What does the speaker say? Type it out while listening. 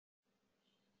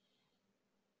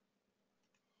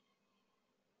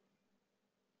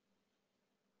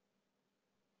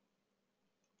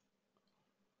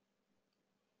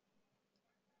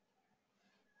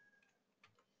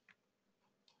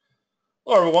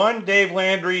Hello everyone, Dave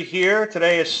Landry here.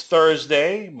 Today is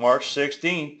Thursday, March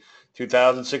 16,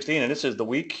 2016, and this is the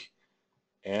week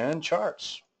and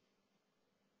charts.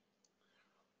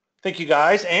 Thank you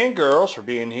guys and girls for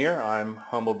being here. I'm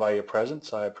humbled by your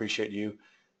presence. I appreciate you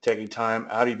taking time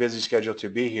out of your busy schedule to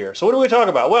be here. So what do we talk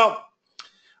about? Well,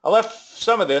 I left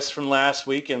some of this from last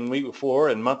week and week before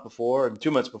and month before and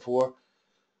 2 months before.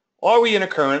 Are we in a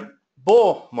current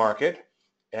bull market?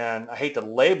 And I hate to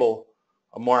label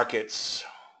a market's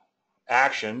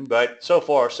action, but so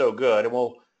far so good, and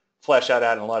we'll flesh that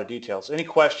out in a lot of details. Any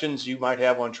questions you might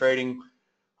have on trading?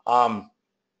 While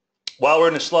we're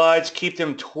in the slides, keep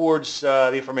them towards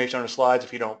the information on the slides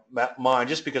if you don't mind,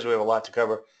 just because we have a lot to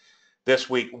cover this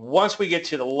week. Once we get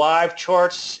to the live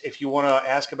charts, if you want to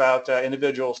ask about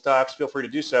individual stocks, feel free to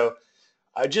do so.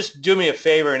 Just do me a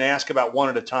favor and ask about one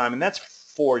at a time, and that's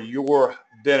for your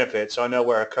benefit, so I know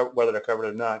whether they're covered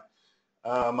or not.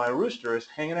 My rooster is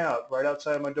hanging out right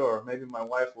outside my door. Maybe my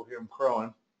wife will hear him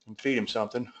crowing and feed him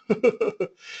something.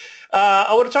 I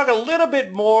want to talk a little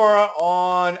bit more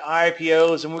on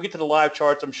IPOs, and we'll get to the live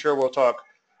charts. I'm sure we'll talk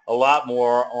a lot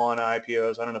more on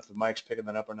IPOs. I don't know if the mic's picking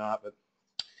that up or not, but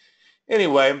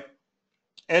anyway.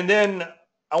 And then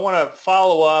I want to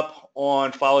follow up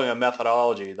on following a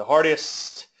methodology, the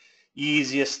hardest,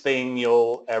 easiest thing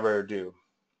you'll ever do.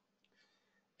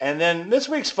 And then this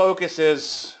week's focus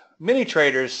is many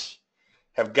traders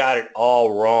have got it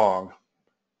all wrong.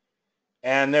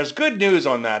 And there's good news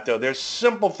on that, though. There's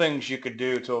simple things you could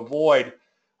do to avoid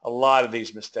a lot of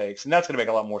these mistakes. And that's going to make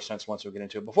a lot more sense once we get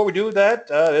into it. Before we do that,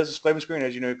 there's a disclaimer screen.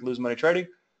 As you know, you can lose money trading.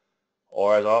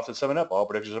 Or as I often sum it up, all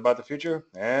predictions about the future.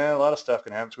 And a lot of stuff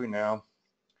can happen between now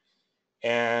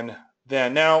and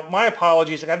then. Now, my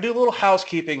apologies. I got to do a little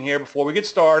housekeeping here before we get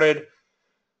started.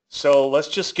 So let's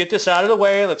just get this out of the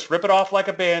way. Let's rip it off like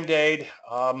a Band-Aid.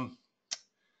 I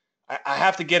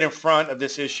have to get in front of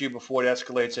this issue before it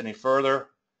escalates any further.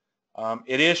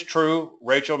 It is true.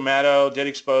 Rachel Maddow did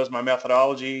expose my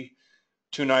methodology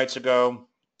 2 nights ago,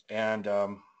 and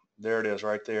there it is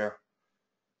right there.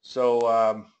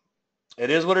 So it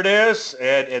is what it is,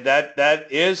 and that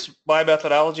is my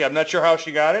methodology. I'm not sure how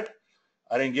she got it.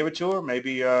 I didn't give it to her.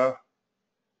 Maybe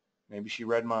she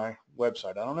read my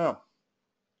website. I don't know.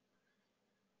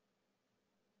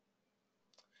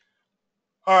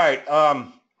 All right,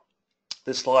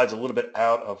 this slide's a little bit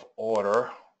out of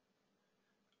order,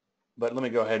 but let me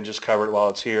go ahead and just cover it while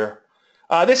it's here.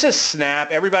 This is Snap.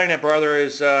 Everybody and their brother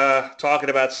is talking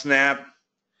about Snap.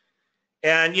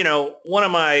 And, you know, one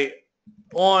of my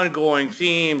ongoing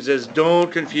themes is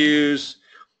don't confuse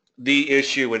the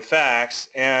issue with facts.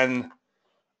 And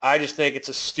I just think it's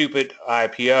a stupid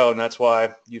IPO, and that's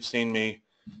why you've seen me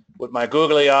with my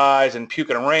googly eyes and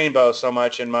puking a rainbow so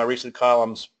much in my recent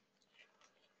columns.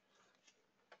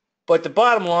 But the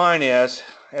bottom line is,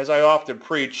 as I often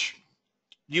preach,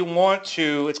 you want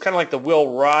to, it's kind of like the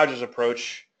Will Rogers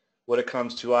approach when it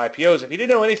comes to IPOs. If you didn't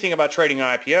know anything about trading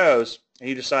IPOs and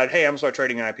you decide, hey, I'm going to start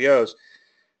trading IPOs,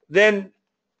 then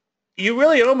you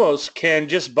really almost can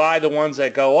just buy the ones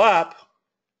that go up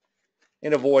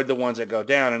and avoid the ones that go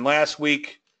down. And last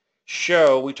week's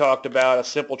show, we talked about a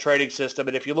simple trading system.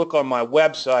 And if you look on my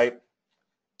website,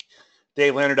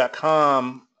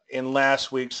 davelandry.com, in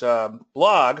last week's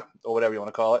blog, or whatever you want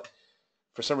to call it.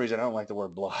 For some reason, I don't like the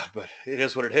word blog, but it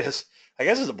is what it is. I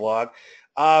guess it's a blog.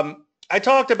 I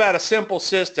talked about a simple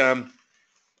system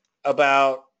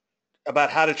about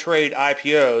how to trade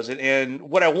IPOs. And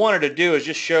what I wanted to do is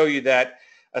just show you that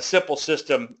a simple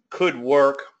system could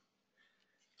work.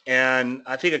 And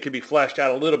I think it could be fleshed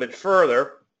out a little bit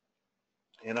further.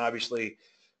 And obviously,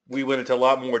 we went into a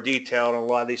lot more detail on a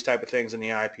lot of these type of things in the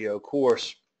IPO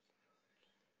course.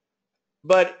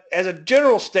 But as a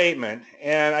general statement,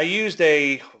 and I used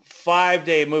a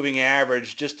 5-day moving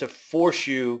average just to force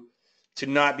you to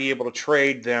not be able to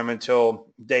trade them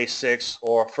until day 6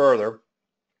 or further.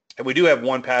 And we do have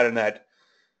one pattern that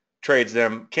can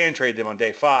trade them on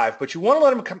day 5, but you want to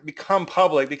let them become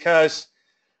public because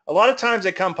a lot of times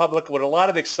they come public with a lot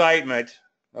of excitement,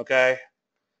 okay?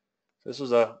 This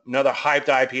was another hyped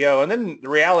IPO, and then the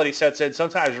reality sets in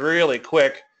sometimes really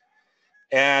quick.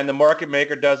 And the market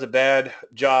maker does a bad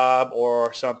job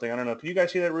or something. I don't know. Can you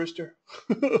guys see that rooster?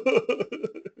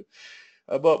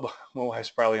 But my wife's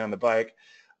probably on the bike.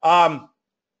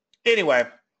 Anyway,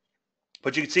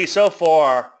 but you can see so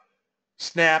far,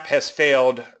 Snap has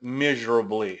failed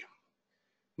miserably.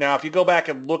 Now, if you go back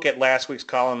and look at last week's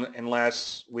column and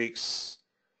last week's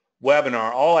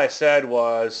webinar, all I said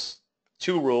was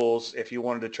 2 rules if you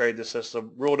wanted to trade the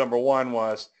system. Rule number 1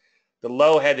 was the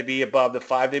low had to be above the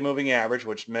 5-day moving average,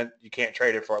 which meant you can't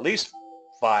trade it for at least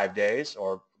 5 days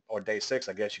or or day 6,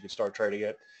 I guess you could start trading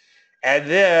it. And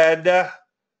then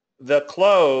the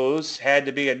close had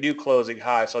to be a new closing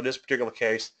high. So in this particular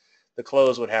case, the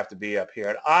close would have to be up here.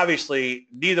 And obviously,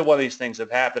 neither one of these things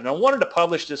have happened. And I wanted to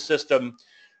publish this system,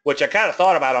 which I kind of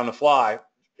thought about on the fly,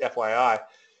 FYI,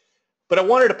 but I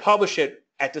wanted to publish it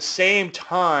at the same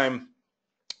time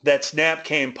that Snap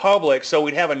came public, so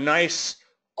we'd have a nice,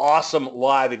 awesome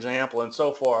live example. And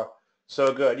so far,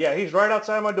 so good. Yeah, he's right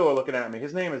outside my door looking at me.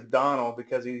 His name is Donald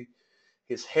because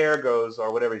his hair goes,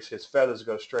 or whatever, his feathers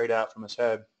go straight out from his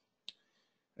head.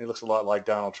 He looks a lot like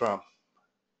Donald Trump.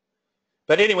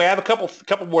 But anyway, I have a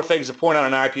couple more things to point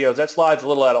out on IPOs. That slide's a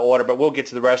little out of order, but we'll get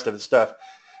to the rest of the stuff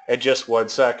in just 1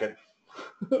 second.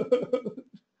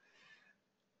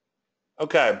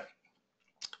 Okay.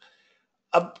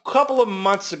 A couple of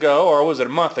months ago, or was it a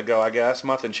month ago, I guess,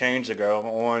 month and change ago,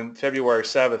 on February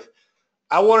 7th,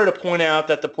 I wanted to point out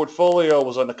that the portfolio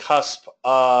was on the cusp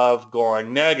of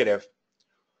going negative.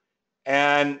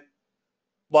 And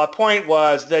my point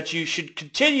was that you should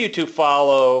continue to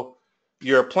follow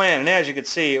your plan. And as you can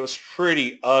see, it was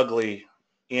pretty ugly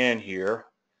in here.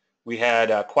 We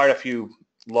had quite a few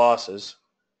losses.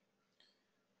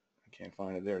 I can't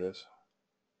find it. There it is.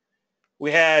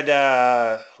 We had,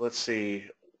 let's see,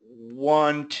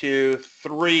 1, 2,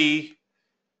 3.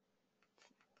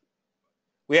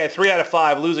 We had 3 out of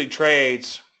 5 losing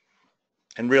trades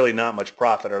and really not much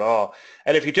profit at all.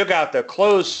 And if you took out the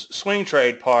close swing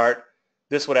trade part,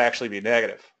 this would actually be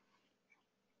negative.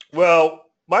 Well,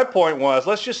 my point was,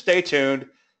 let's just stay tuned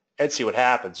and see what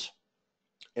happens.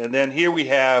 And then here we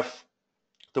have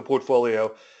the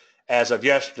portfolio as of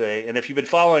yesterday. And if you've been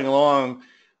following along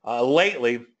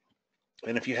lately,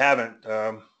 and if you haven't,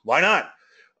 why not?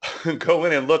 Go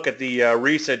in and look at the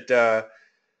recent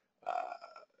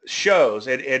shows.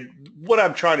 And what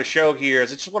I'm trying to show here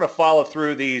is I just want to follow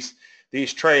through these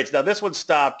trades. Now, this one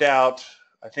stopped out,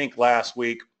 I think, last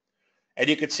week. And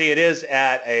you can see it is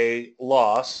at a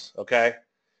loss, okay?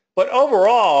 But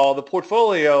overall, the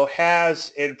portfolio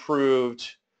has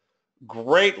improved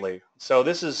greatly. So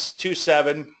this is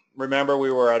 2.7. Remember,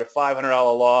 we were at a $500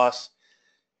 loss.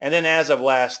 And then as of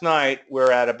last night,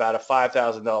 we're at about a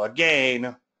 $5,000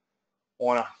 gain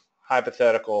on a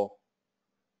hypothetical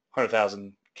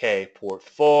 100,000K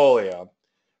portfolio.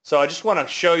 So I just want to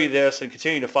show you this and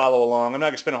continue to follow along. I'm not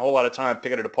going to spend a whole lot of time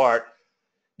picking it apart.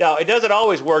 Now, it doesn't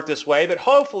always work this way, but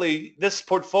hopefully this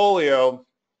portfolio,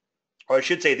 or I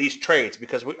should say these trades,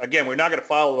 because, again, we're not going to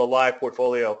follow the live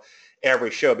portfolio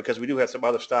every show because we do have some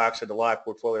other stocks in the live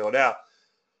portfolio now.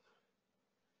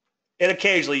 And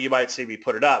occasionally you might see me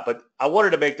put it up, but I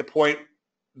wanted to make the point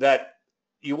that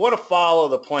you want to follow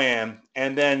the plan,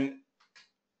 and then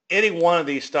any one of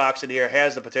these stocks in here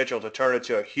has the potential to turn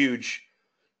into a huge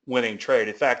winning trade.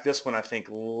 In fact, this one I think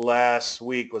last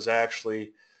week was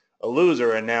actually a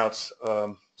loser, and now it's,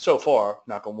 so far,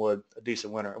 knock on wood, a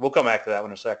decent winner. We'll come back to that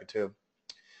one in a second too.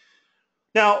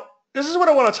 Now, this is what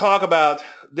I want to talk about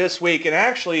this week, and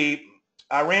actually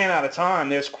I ran out of time.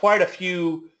 There's quite a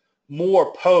few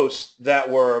more posts that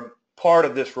were part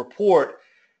of this report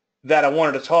that I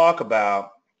wanted to talk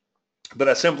about, but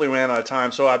I simply ran out of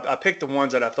time. So I picked the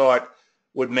ones that I thought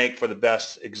would make for the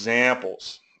best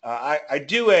examples. I'm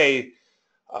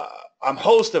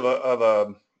host of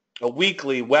a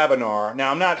weekly webinar.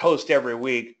 Now, I'm not host every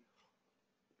week.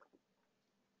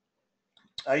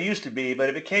 I used to be, but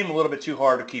it became a little bit too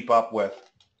hard to keep up with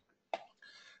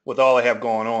all I have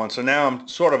going on. So now I'm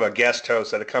sort of a guest host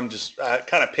that I come just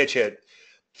kind of pitch hit,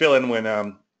 fill in when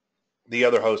the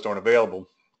other hosts aren't available.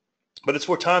 But it's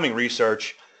for timing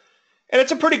research, and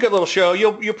it's a pretty good little show.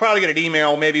 You'll probably get an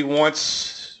email maybe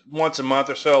once a month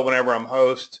or so whenever I'm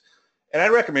host, and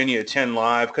I'd recommend you attend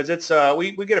live because it's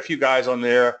we get a few guys on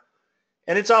there,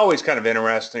 and it's always kind of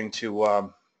interesting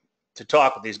to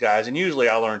talk with these guys, and usually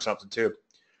I'll learn something too.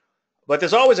 But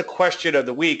there's always a question of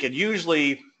the week, and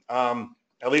usually,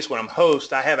 at least when I'm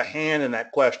host, I have a hand in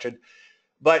that question.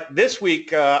 But this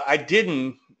week, I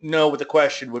didn't know what the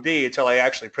question would be until I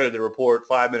actually printed the report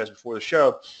 5 minutes before the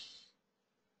show.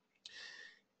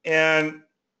 And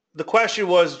the question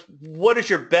was, what is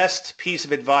your best piece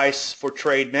of advice for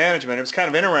trade management? It was kind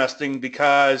of interesting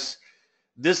because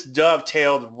this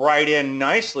dovetailed right in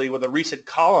nicely with a recent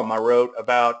column I wrote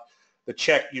about your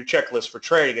checklist for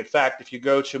trading. In fact, if you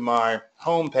go to my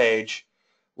homepage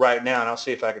right now, and I'll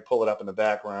see if I can pull it up in the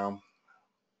background.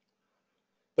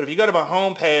 But if you go to my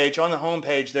homepage, on the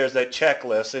homepage there's that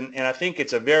checklist, and I think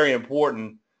it's a very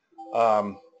important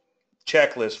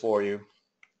checklist for you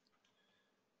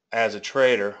as a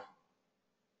trader.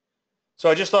 So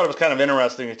I just thought it was kind of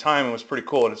interesting. The timing was pretty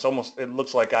cool, and it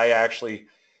looks like I actually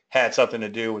had something to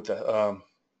do with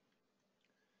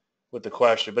with the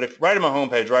question. But if right on my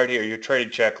homepage right here, your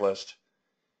trading checklist.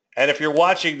 And if you're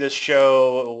watching this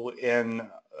show in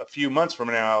a few months from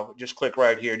now, just click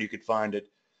right here and you could find it.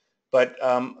 But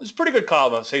it's a pretty good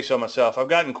column, I'll say so myself. I've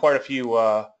gotten quite a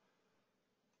few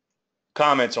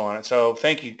comments on it, so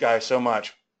thank you guys so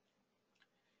much.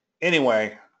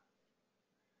 Anyway,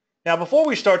 now before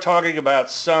we start talking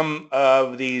about some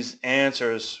of these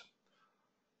answers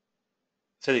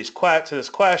to this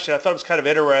question, I thought it was kind of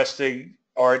interesting,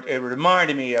 or it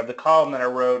reminded me of the column that I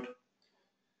wrote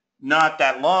not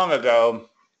that long ago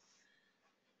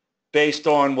based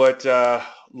on what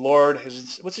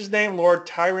what's his name? Lord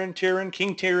King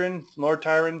Tyrion, Lord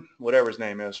Tyrion, whatever his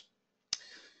name is,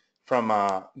 from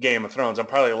Game of Thrones. I'm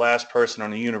probably the last person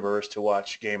on the universe to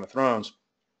watch Game of Thrones.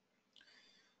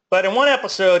 But in one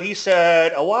episode, he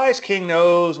said, a wise king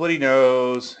knows what he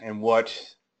knows and what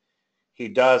he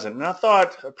doesn't. And I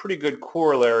thought a pretty good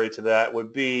corollary to that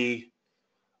would be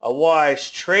a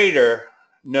wise trader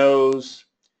knows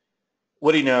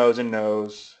what he knows and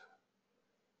knows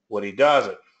what he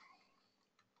doesn't.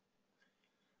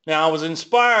 Now, I was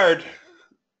inspired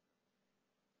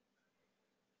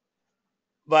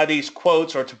by these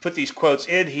quotes, or to put these quotes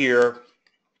in here,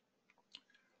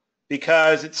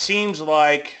 because it seems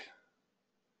like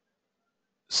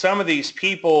some of these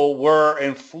people were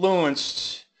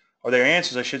influenced, or their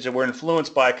answers, I should say, were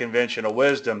influenced by conventional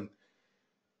wisdom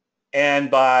and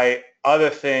by other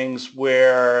things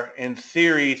where in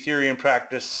theory and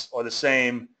practice are the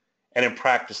same, and in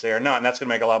practice they are not. And that's going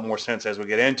to make a lot more sense as we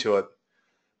get into it.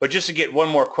 But just to get one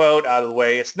more quote out of the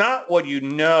way, it's not what you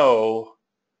know,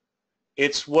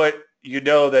 it's what you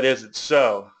know that isn't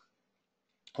so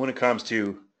when it comes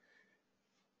to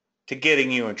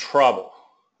getting you in trouble.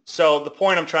 So the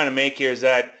point I'm trying to make here is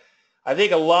that I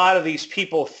think a lot of these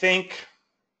people think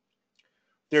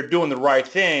they're doing the right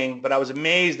thing, but I was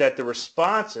amazed at the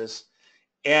responses.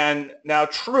 And now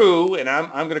true, and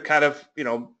I'm going to kind of,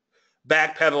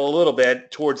 backpedal a little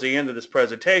bit towards the end of this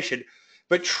presentation,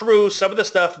 but true, some of the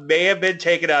stuff may have been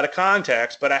taken out of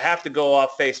context, but I have to go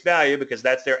off face value because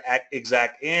that's their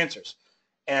exact answers.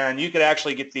 And you could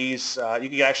actually get these, you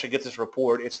can actually get this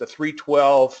report. It's the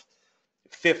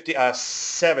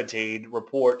 3/12/17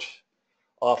 report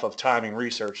off of Timing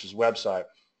Research's website.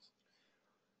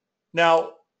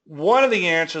 Now, one of the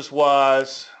answers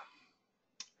was,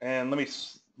 and let me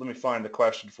find the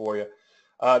question for you.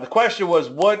 The question was,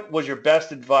 what was your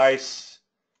best advice?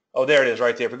 Oh, there it is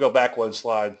right there. If we go back one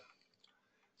slide.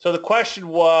 So the question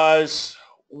was,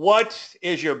 what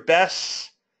is your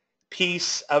best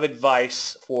piece of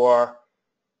advice for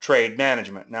trade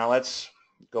management? Now let's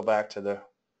go back to the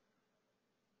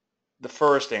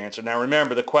first answer. Now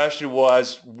remember, the question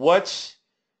was, what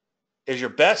is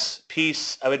your best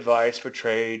piece of advice for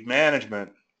trade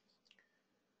management?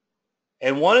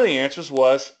 And one of the answers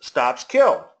was stops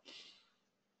kill.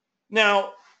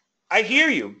 Now, I hear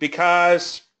you,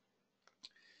 because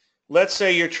let's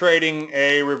say you're trading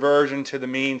a reversion to the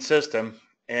mean system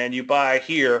and you buy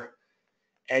here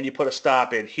and you put a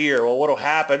stop in here. Well, what will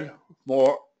happen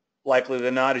more likely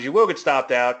than not is you will get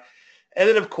stopped out, and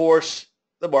then of course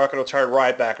the market will turn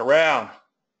right back around.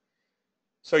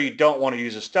 So you don't want to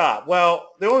use a stop.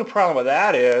 Well, the only problem with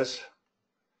that is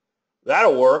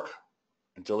that'll work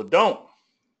until it don't.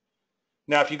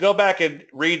 Now, if you go back and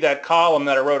read that column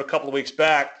that I wrote a couple of weeks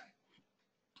back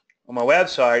on my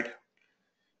website,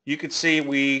 you could see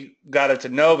we got into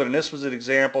Nova, and this was an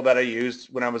example that I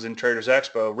used when I was in Traders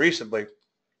Expo recently.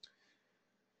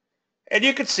 And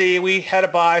you could see we had a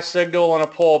buy signal on a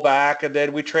pullback, and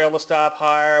then we trailed the stop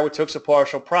higher, we took some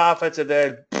partial profits, and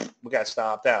then we got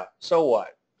stopped out. So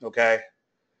what? Okay?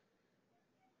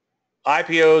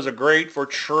 IPOs are great for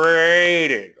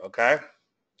trading, okay?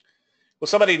 Well,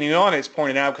 somebody in the audience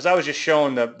pointed out, because I was just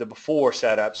showing the before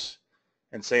setups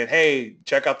and saying, hey,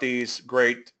 check out these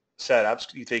great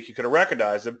setups. You think you could have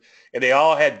recognized them? And they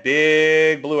all had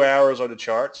big blue arrows on the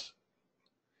charts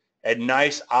and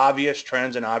nice, obvious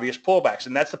trends and obvious pullbacks.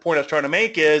 And that's the point I was trying to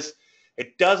make, is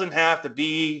it doesn't have to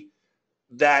be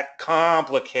that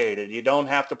complicated. You don't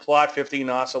have to plot 15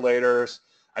 oscillators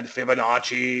and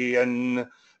Fibonacci and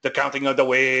the counting of the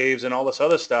waves and all this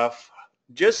other stuff.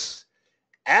 Just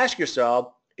ask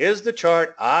yourself, is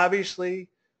the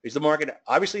market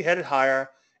obviously headed higher,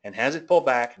 and has it pulled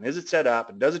back, and is it set up,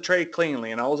 and does it trade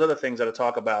cleanly, and all those other things that I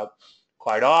talk about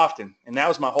quite often. And that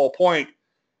was my whole point.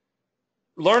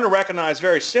 Learn to recognize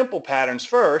very simple patterns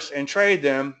first and trade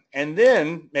them, and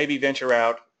then maybe venture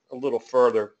out a little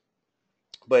further.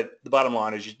 But the bottom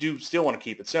line is you do still want to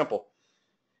keep it simple.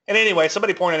 And anyway,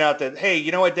 somebody pointed out that, hey,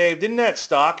 you know what, Dave, didn't that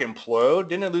stock implode?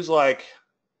 Didn't it lose like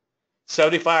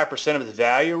 75% of its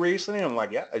value recently? I'm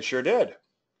like, yeah, it sure did.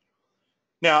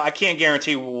 Now, I can't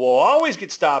guarantee we'll always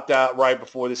get stopped out right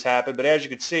before this happened, but as you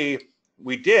can see,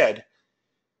 we did.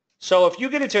 So if you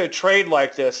get into a trade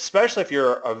like this, especially if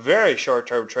you're a very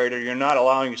short-term trader, you're not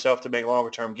allowing yourself to make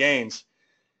longer-term gains,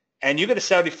 and you get a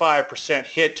 75%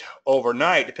 hit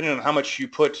overnight, depending on how much you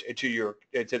put into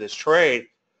this trade,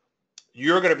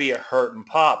 you're going to be a hurt and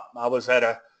pop. I was at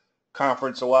a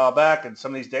conference a while back, and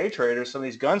some of these day traders, some of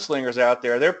these gunslingers out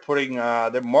there, they're putting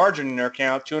their margin in their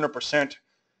account 200%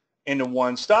 into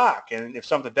one stock, and if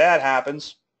something bad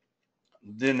happens,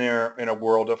 then they're in a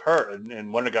world of hurt.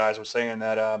 And one of the guys was saying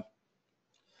that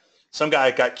some guy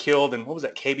got killed in, what was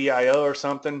that, KBIO or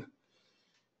something,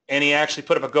 and he actually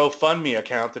put up a GoFundMe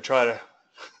account to try to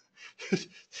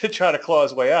to try to claw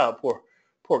his way out.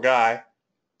 Poor guy.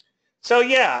 So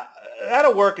yeah,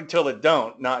 that'll work until it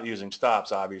don't, not using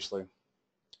stops, obviously.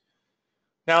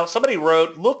 Now, somebody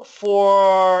wrote, look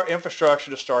for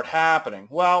infrastructure to start happening.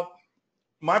 Well,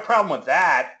 my problem with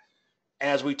that,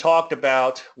 as we talked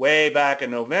about way back in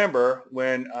November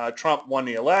when Trump won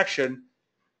the election,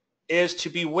 is to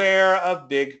beware of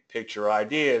big picture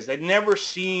ideas. They never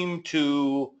seem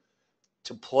to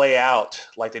play out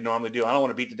like they normally do. I don't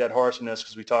want to beat the dead horse in this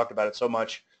because we talked about it so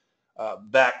much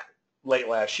back late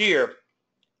last year.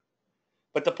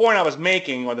 But the point I was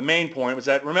making, or the main point, was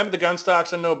that remember the gun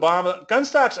stocks under Obama? Gun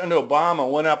stocks under Obama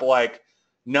went up like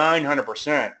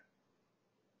 900%.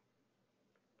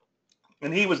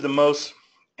 And he was the most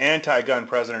anti-gun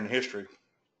president in history.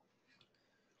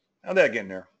 How'd that get in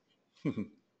there?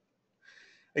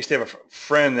 I used to have a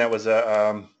friend that was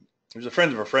he was a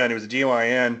friend of a friend. He was a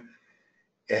GYN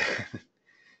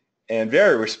and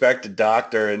very respected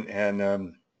doctor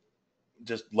and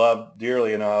just loved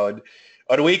dearly. On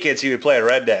the weekends, he would play a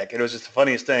red deck. It was just the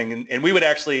funniest thing. And we would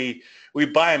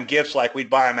we'd buy him gifts, like we'd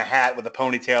buy him a hat with a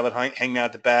ponytail that hanging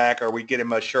out the back, or we'd get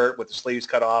him a shirt with the sleeves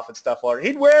cut off and stuff like that.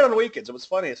 He'd wear it on the weekends. It was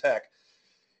funny as heck.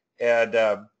 And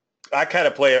I kind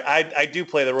of I do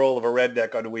play the role of a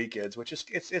redneck on the weekends, which is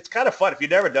it's kind of fun. If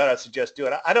you've never done it, I suggest do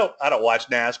it. I don't watch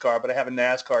NASCAR, but I have a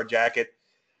NASCAR jacket.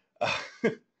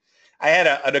 I had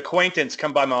an acquaintance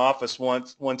come by my office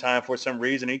one time for some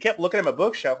reason. He kept looking at my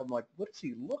bookshelf. I'm like, what is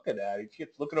he looking at? He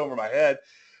kept looking over my head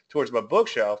towards my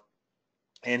bookshelf,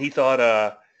 and he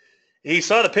thought he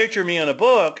saw the picture of me on a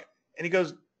book, and he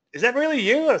goes, "Is that really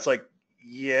you?" I was like,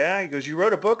 "Yeah." He goes, "You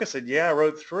wrote a book?" I said, "Yeah, I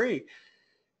wrote 3."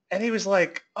 And he was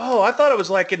like, "Oh, I thought it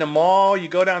was like in the mall. You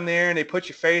go down there and they put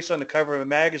your face on the cover of a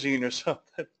magazine or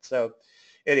something." So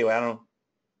anyway,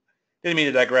 didn't mean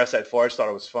to digress that far. I just thought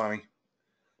it was funny.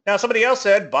 Now, somebody else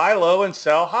said, buy low and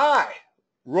sell high.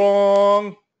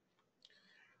 Wrong.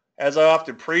 As I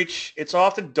often preach, it's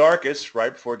often darkest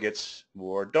right before it gets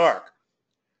more dark.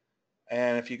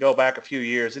 And if you go back a few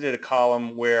years, I did a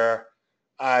column where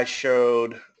I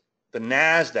showed the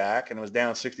NASDAQ, and it was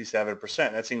down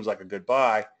 67%. That seems like a good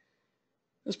buy. It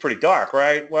was pretty dark,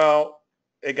 right? Well,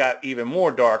 it got even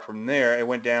more dark from there. It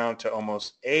went down to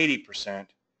almost 80%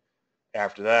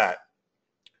 after that.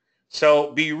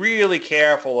 So be really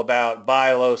careful about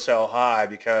buy low, sell high,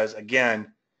 because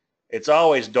again, it's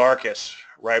always darkest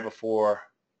right before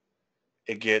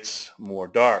it gets more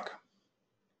dark.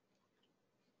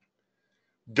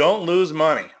 Don't lose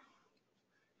money.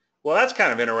 Well, that's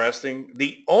kind of interesting.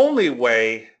 The only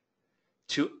way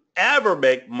to ever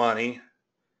make money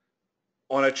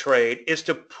on a trade is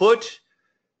to put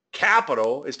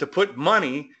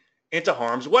money into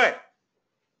harm's way.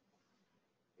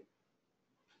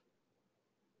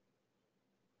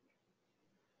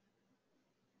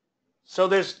 So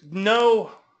there's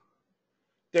no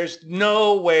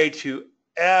way to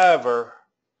ever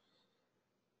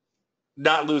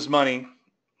not lose money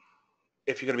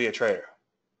if you're going to be a trader.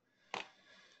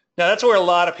 Now, that's where a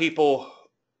lot of people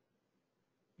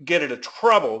get into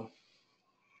trouble,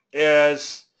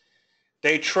 is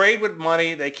they trade with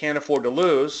money they can't afford to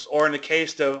lose, or in the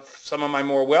case of some of my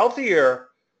more wealthier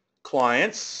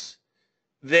clients,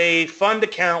 they fund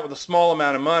account with a small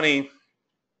amount of money,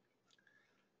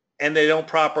 and they don't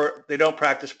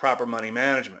practice proper money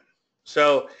management.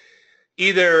 So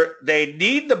either they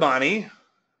need the money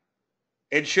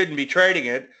and shouldn't be trading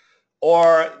it,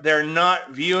 or they're not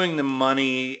viewing the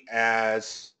money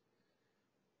as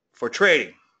for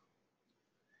trading.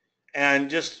 And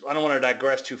just, I don't want to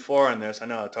digress too far on this. I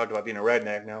know I talked about being a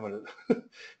redneck now, but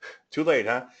too late,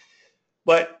 huh?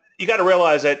 But you got to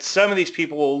realize that some of these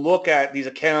people will look at these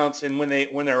accounts, and when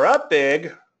they're up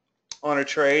big on a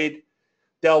trade,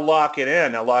 they'll lock it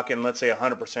in. They'll lock in, let's say,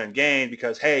 100% gain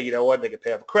because, hey, you know what? They could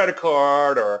pay off a credit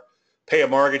card or pay a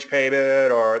mortgage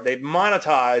payment, or they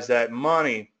monetize that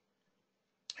money.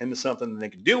 into something that they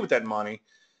can do with that money,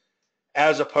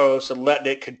 as opposed to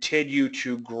letting it continue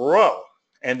to grow.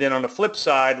 And then on the flip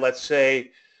side, let's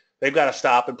say they've got a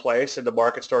stop in place and the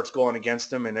market starts going against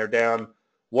them and they're down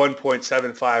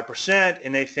 1.75%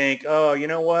 and they think, oh, you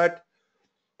know what?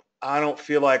 I don't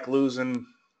feel like losing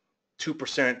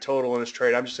 2% total in this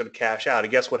trade. I'm just going to cash out.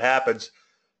 And guess what happens?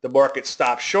 The market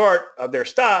stops short of their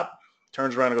stop,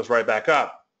 turns around and goes right back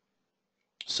up.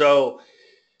 So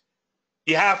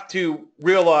you have to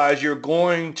realize you're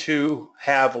going to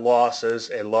have losses,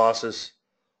 and losses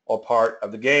are part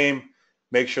of the game.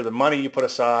 Make sure the money you put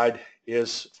aside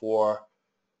is for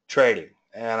trading.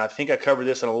 And I think I covered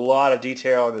this in a lot of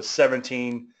detail in the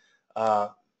 17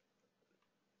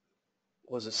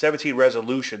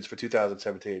 resolutions for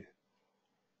 2017.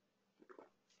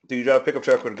 Do you drive a pickup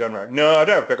truck with a gun rack? No, I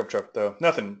drive a pickup truck though.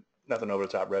 Nothing over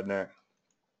the top redneck.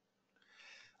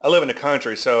 I live in the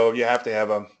country, so you have to have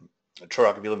a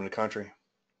truck if you live in the country.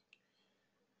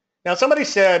 Now somebody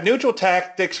said neutral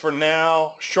tactics for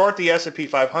now, short the S&P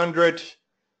 500,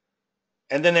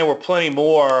 and then there were plenty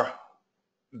more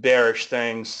bearish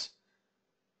things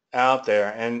out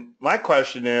there. And my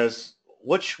question is,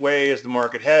 which way is the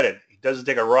market headed? It doesn't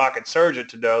take a rocket surgeon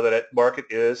to know that the market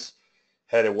is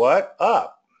headed what?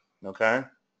 Up. Okay.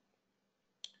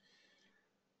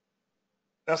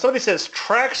 Now somebody says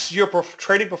tracks your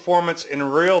trading performance in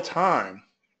real time.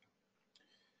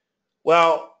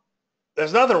 Well,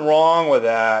 there's nothing wrong with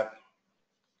that,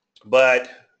 but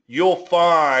you'll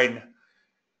find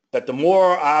that the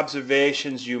more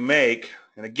observations you make,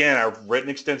 and again, I've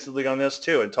written extensively on this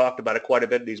too and talked about it quite a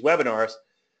bit in these webinars,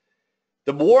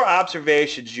 the more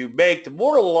observations you make, the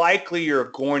more likely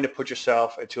you're going to put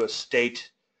yourself into a state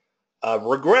of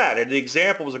regret. And the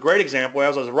example was a great example.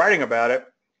 As I was writing about it,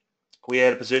 we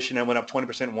had a position that went up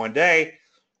 20% in one day.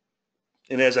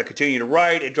 And as I continued to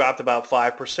write, it dropped about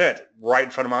 5% right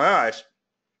in front of my eyes.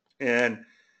 And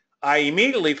I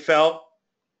immediately felt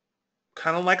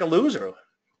kind of like a loser.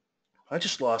 I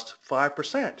just lost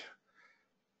 5%.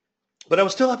 But I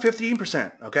was still up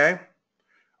 15%, okay?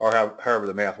 Or however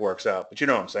the math works out. But you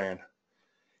know what I'm saying.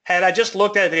 Had I just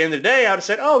looked at it at the end of the day, I would have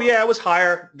said, oh, yeah, it was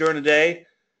higher during the day.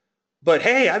 But,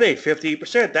 hey, I made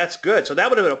 15%. That's good. So that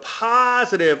would have been a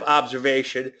positive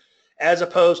observation as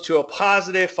opposed to a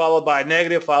positive followed by a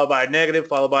negative, followed by a negative,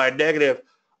 followed by a negative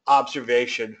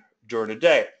observation during the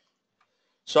day.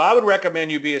 So I would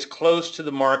recommend you be as close to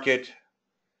the market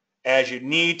as you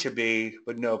need to be,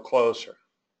 but no closer.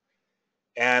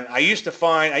 And I used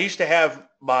to have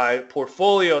my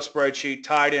portfolio spreadsheet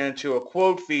tied into a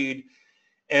quote feed,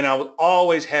 and I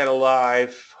always had a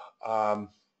live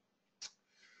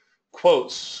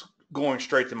quotes going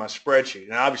straight to my spreadsheet.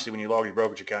 And obviously when you log your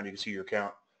brokerage account, you can see your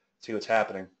account, see what's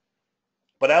happening.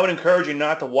 But I would encourage you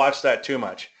not to watch that too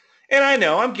much. And I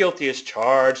know I'm guilty as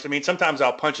charged. I mean, sometimes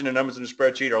I'll punch in the numbers in the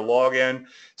spreadsheet or log in,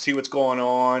 see what's going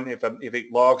on. If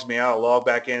it logs me out, I'll log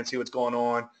back in, see what's going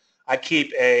on. I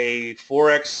keep a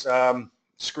Forex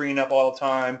screen up all the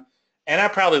time, and I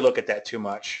probably look at that too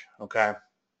much, okay?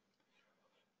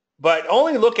 But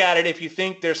only look at it if you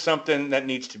think there's something that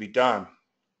needs to be done.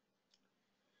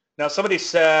 Now, somebody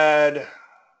said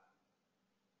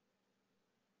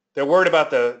they're worried about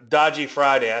the Dodgy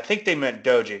Friday. I think they meant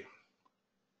Doji.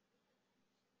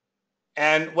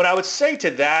 And what I would say to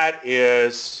that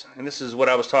is, and this is what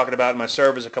I was talking about in my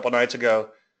service a couple nights ago,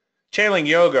 channeling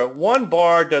yoga, one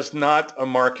bar does not a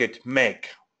market make.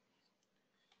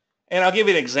 And I'll give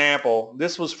you an example.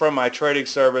 This was from my trading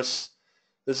service.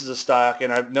 This is a stock,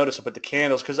 and I've noticed I put the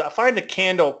candles because I find the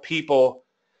candle people,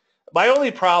 my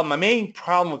main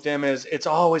problem with them is it's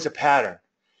always a pattern.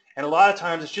 And a lot of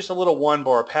times it's just a little one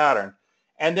bar pattern.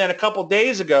 And then a couple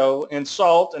days ago in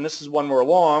salt, and this is one more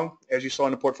long, as you saw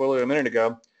in the portfolio a minute ago,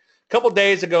 a couple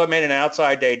days ago it made an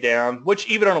outside day down, which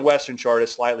even on a Western chart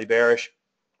is slightly bearish.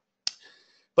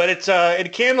 But it's in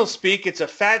candle speak, it's a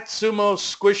fat sumo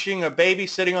squishing a baby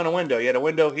sitting on a window. You had a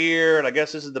window here, and I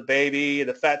guess this is the baby,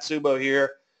 the fat sumo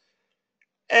here.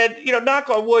 And, you know, knock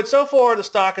on wood, so far the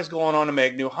stock is going on to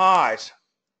make new highs.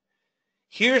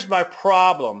 Here's my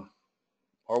problem,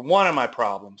 or one of my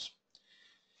problems.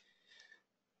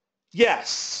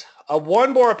 Yes, a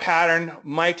one bar pattern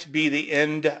might be the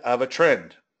end of a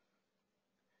trend.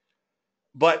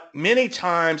 But many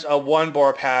times a one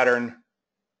bar pattern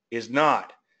is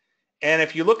not. And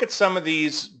if you look at some of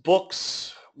these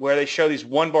books where they show these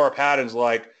one bar patterns,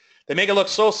 like they make it look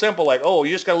so simple, like, oh,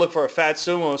 you just got to look for a fat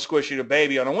sumo squishing a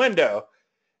baby on a window.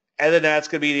 And then that's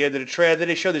going to be the end of the trend. Then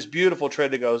they show this beautiful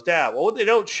trend that goes down. Well, what they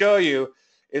don't show you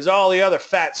is all the other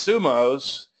fat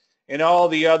sumos and all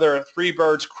the other three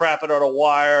birds crapping on a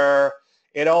wire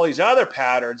and all these other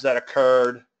patterns that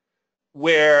occurred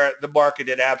where the market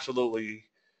did absolutely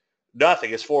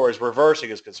nothing as far as reversing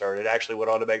is concerned. It actually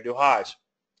went on to make new highs.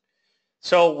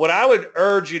 So what I would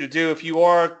urge you to do if you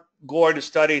are going to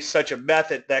study such a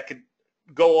method that could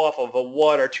go off of a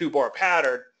 1 or 2 bar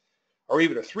pattern or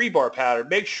even a 3 bar pattern,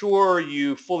 make sure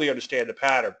you fully understand the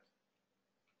pattern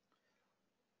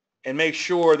and make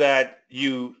sure that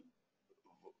you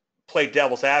play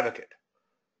devil's advocate.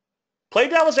 Play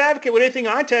devil's advocate with anything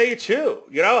I tell you too.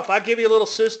 You know, if I give you a little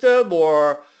system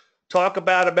or talk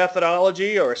about a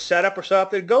methodology or a setup or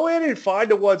something, go in and find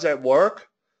the ones that work.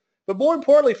 But more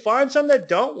importantly, find some that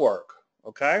don't work,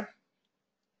 okay?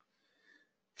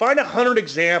 Find 100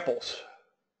 examples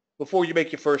before you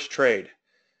make your first trade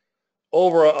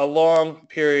over a long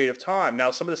period of time.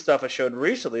 Now, some of the stuff I showed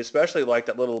recently, especially like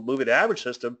that little moving average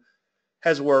system,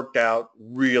 has worked out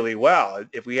really well.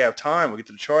 If we have time, we'll get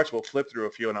to the charts, we'll flip through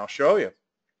a few and I'll show you.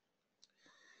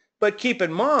 But keep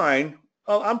in mind,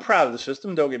 I'm proud of the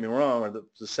system, don't get me wrong, or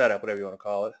the setup, whatever you want to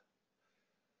call it.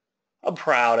 I'm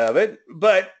proud of it,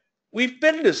 but we've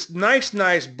been in this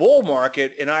nice bull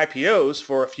market in IPOs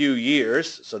for a few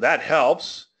years, so that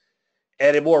helps.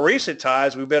 And in more recent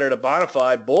times, we've been in a bona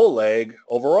fide bull leg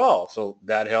overall, so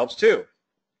that helps too.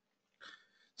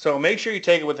 So make sure you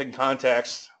take it within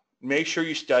context. Make sure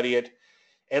you study it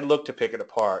and look to pick it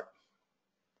apart.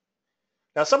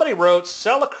 Now somebody wrote,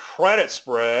 sell a credit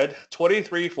spread,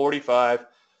 23.45,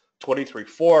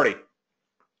 23.40.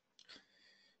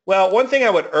 Well, one thing I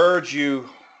would urge you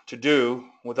to do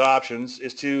with options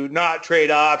is to not trade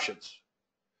options,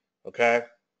 okay?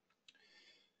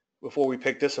 Before we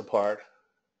pick this apart.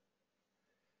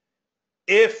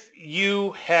 If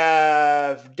you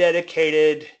have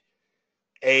dedicated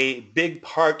a big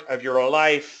part of your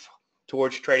life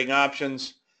towards trading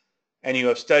options and you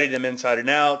have studied them inside and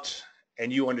out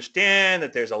and you understand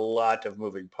that there's a lot of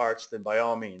moving parts, then by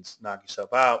all means, knock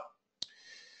yourself out.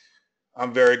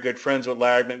 I'm very good friends with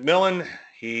Larry McMillan.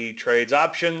 He trades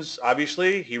options,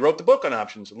 obviously. He wrote the book on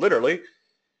options, literally.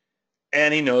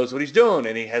 And he knows what he's doing.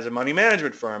 And he has a money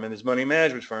management firm, and his money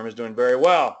management firm is doing very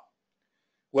well.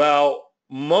 Well,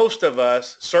 most of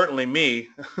us, certainly me,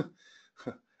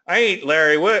 I ain't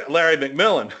Larry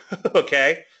McMillan,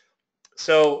 okay?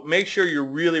 So make sure you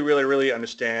really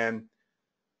understand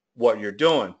what you're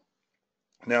doing.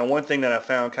 Now, one thing that I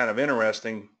found kind of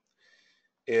interesting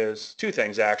is 2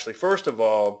 things, actually. First of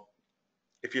all,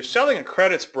 if you're selling a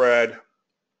credit spread,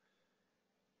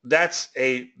 that's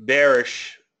a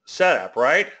bearish setup,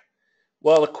 right?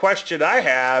 Well, the question I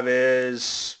have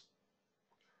is,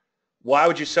 why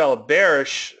would you sell a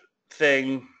bearish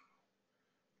thing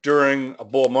during a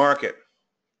bull market?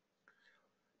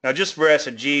 Now, just for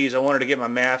S&Gs, I wanted to get my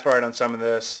math right on some of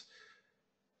this.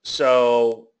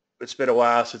 So it's been a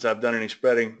while since I've done any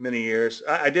spreading, many years.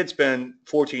 I did spend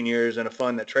 14 years in a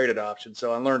fund that traded options,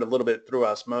 so I learned a little bit through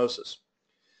osmosis.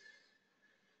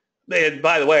 And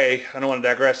by the way, I don't want to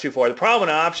digress too far. The problem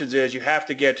with options is you have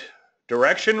to get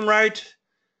direction right,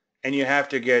 and you have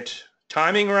to get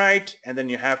timing right, and then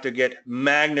you have to get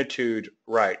magnitude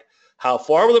right. How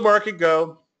far will the market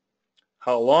go?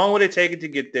 How long would it take it to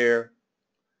get there?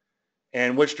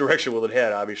 And which direction will it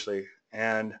head, obviously?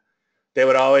 And they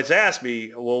would always ask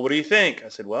me, well, what do you think? I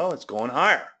said, well, it's going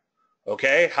higher.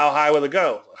 Okay, how high will it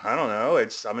go? I don't know.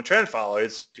 I'm a trend follower.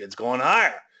 It's going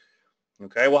higher.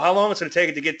 Okay, well, how long is it going to take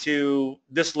it to get to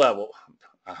this level?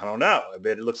 I don't know. I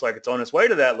bet it looks like it's on its way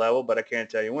to that level, but I can't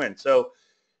tell you when. So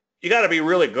you got to be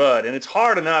really good, and it's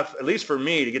hard enough, at least for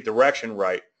me, to get direction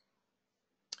right.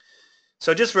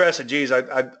 So just for S&Gs,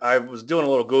 I was doing a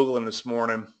little Googling this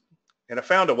morning, and I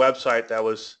found a website that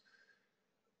was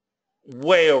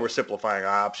way oversimplifying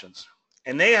options.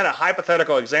 And they had a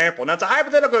hypothetical example. Now, it's a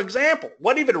hypothetical example. It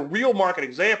wasn't even a real market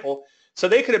example, so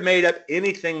they could have made up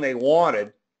anything they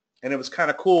wanted. And it was kind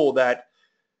of cool that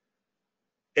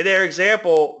in their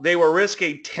example, they were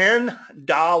risking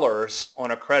 $10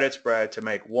 on a credit spread to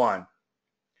make 1.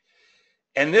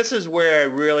 And this is where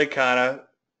it really kind of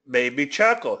made me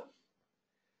chuckle.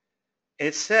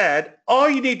 It said, all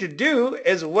you need to do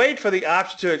is wait for the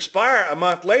option to expire a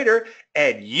month later,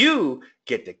 and you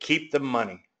get to keep the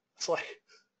money. It's like,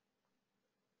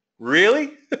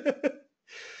 really?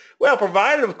 Well,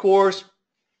 provided, of course,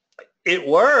 it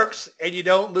works and you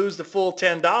don't lose the full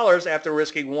 $10 after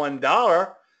risking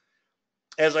 $1.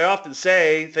 As I often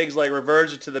say, things like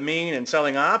reversion to the mean and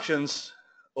selling options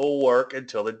will work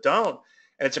until they don't.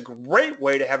 And it's a great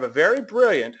way to have a very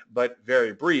brilliant but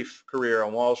very brief career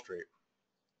on Wall Street.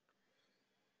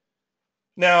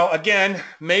 Now, again,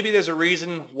 maybe there's a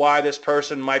reason why this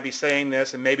person might be saying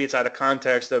this, and maybe it's out of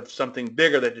context of something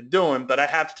bigger that they're doing, but I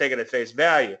have to take it at face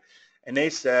value. And they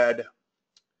said,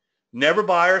 Never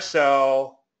buy or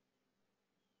sell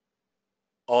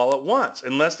all at once.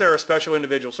 Unless there are special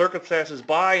individual circumstances,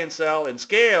 buy and sell in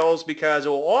scales because it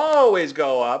will always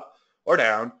go up or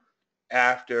down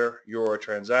after your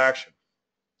transaction.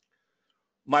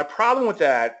 My problem with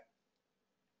that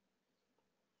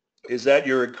is that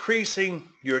you're increasing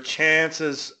your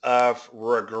chances of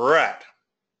regret.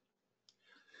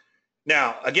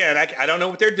 Now, again, I don't know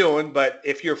what they're doing, but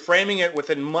if you're framing it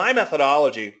within my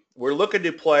methodology, we're looking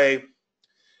to play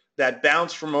that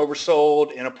bounce from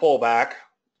oversold in a pullback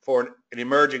for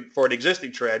an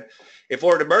existing trend. If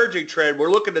we're an emerging trend,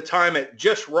 we're looking to time it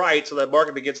just right so that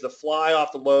market begins to fly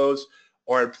off the lows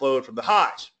or implode from the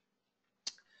highs.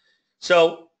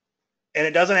 So, and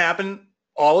it doesn't happen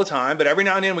all the time, but every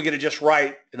now and then we get it just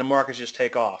right and the markets just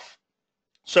take off.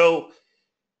 So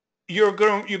you're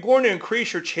going to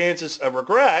increase your chances of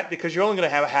regret because you're only going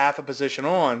to have half a position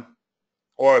on,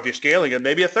 or if you're scaling it,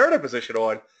 maybe a third of a position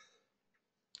on.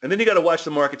 And then you got to watch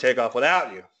the market take off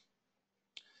without you.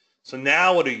 So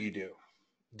now what do?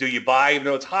 Do you buy even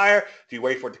though it's higher? Do you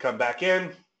wait for it to come back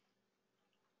in?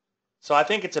 So I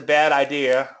think it's a bad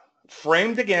idea,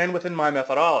 framed again within my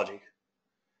methodology.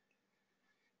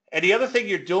 And the other thing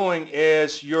you're doing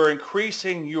is you're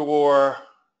increasing your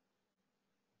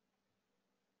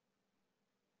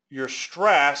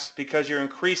stress because you're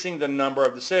increasing the number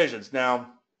of decisions.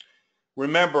 Now,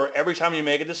 remember, every time you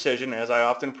make a decision, as I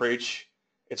often preach,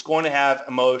 it's going to have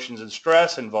emotions and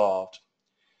stress involved.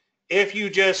 If you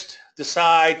just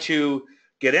decide to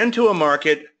get into a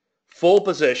market full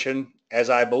position, as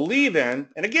I believe in,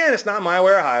 and again, it's not my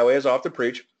way or highway, as I often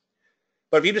preach,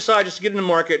 but if you decide just to get in the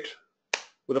market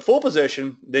with a full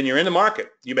position, then you're in the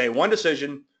market. You made one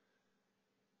decision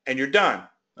and you're done,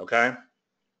 okay?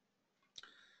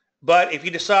 But if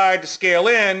you decide to scale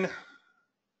in,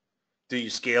 do you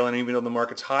scale in even though the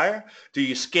market's higher? Do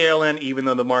you scale in even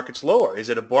though the market's lower? Is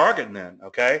it a bargain then,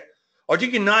 okay? Or do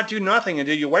you not do nothing and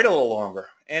do you wait a little longer?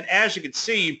 And as you can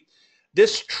see,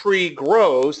 this tree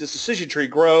grows, this decision tree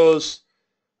grows,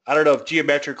 I don't know if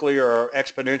geometrically or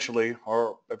exponentially,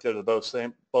 or if they're both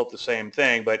the same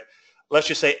thing, but let's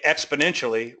just say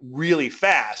exponentially, really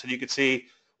fast. And you can see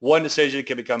one decision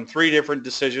can become 3 different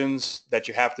decisions that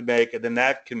you have to make, and then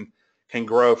that can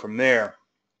grow from there.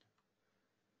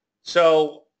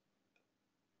 So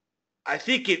I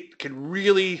think it can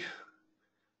really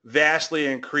vastly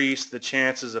increase the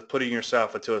chances of putting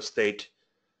yourself into a state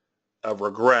of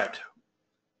regret.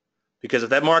 Because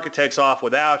if that market takes off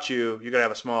without you, you're going to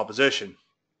have a small position.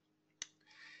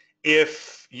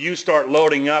 If you start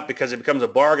loading up because it becomes a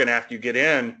bargain after you get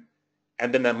in,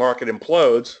 and then that market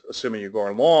implodes, assuming you're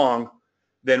going long,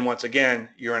 then once again,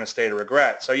 you're in a state of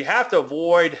regret. So you have to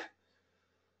avoid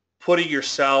putting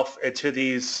yourself into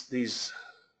these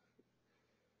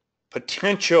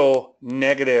potential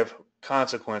negative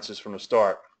consequences from the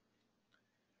start.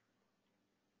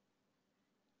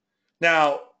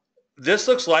 Now, this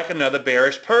looks like another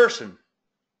bearish person.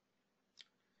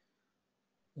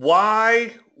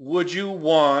 Why would you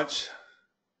want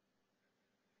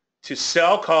to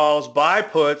sell calls, buy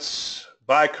puts,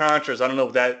 buy contras? I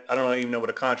don't even know what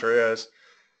a contra is.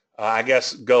 I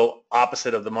guess go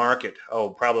opposite of the market. Oh,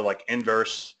 probably like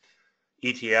inverse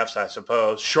ETFs, I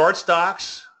suppose. Short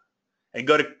stocks and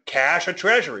go to cash or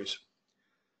treasuries.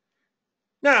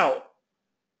 Now,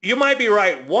 you might be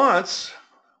right once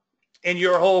in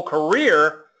your whole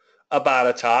career about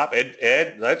a top,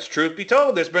 and let's truth be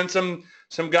told, there's been some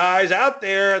guys out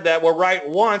there that were right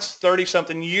once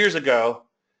 30-something years ago,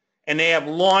 and they have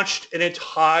launched an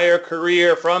entire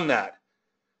career from that.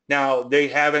 Now, they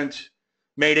haven't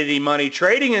made any money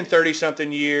trading in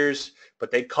 30-something years,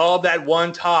 but they called that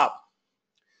one top,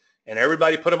 and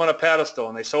everybody put them on a pedestal,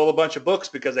 and they sold a bunch of books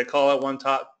because they call it one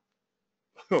top.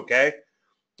 Okay?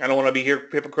 I don't want to be here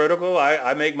hypocritical.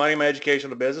 I make money in my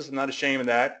educational business. I'm not ashamed of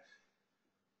that.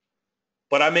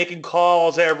 But I'm making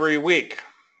calls every week,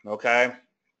 okay?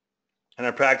 And I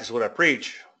practice what I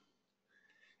preach.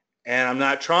 And I'm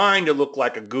not trying to look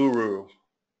like a guru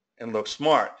and look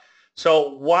smart.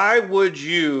 So why would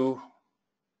you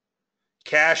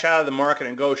cash out of the market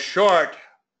and go short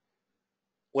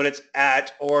when it's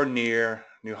at or near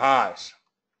new highs?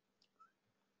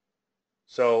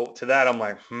 So to that, I'm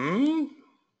like,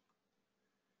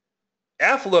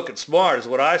 F looking smart is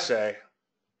what I say.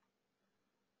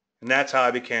 And that's how I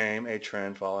became a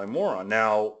trend following moron.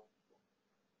 Now,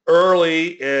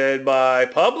 early in my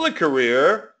public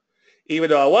career, even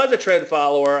though I was a trend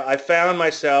follower, I found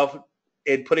myself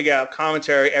in putting out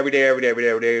commentary every day.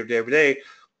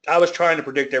 I was trying to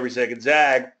predict every zig and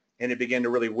zag, and it began to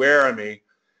really wear on me.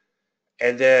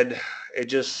 And then it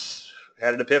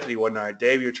had an epiphany one night.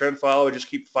 Dave, you're a trend follower. Just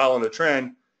keep following the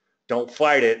trend. Don't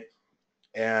fight it,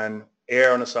 and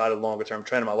err on the side of the longer-term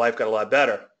trend. My life got a lot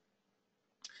better.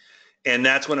 And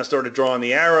that's when I started drawing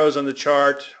the arrows on the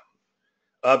chart,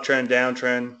 uptrend,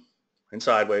 downtrend, and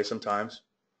sideways sometimes.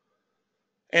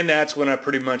 And that's when I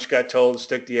pretty much got told to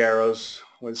stick the arrows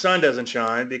when the sun doesn't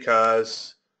shine,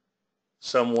 because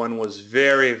someone was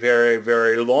very, very,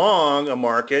 very long a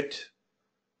market.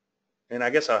 And I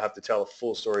guess I'll have to tell a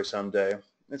full story someday.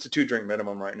 It's a 2-drink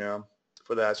minimum right now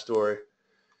for that story.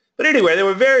 But anyway, they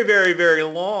were very, very, very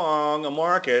long a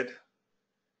market.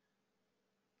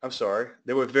 I'm sorry.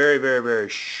 They were very, very, very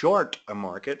short a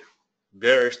market.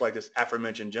 Very like this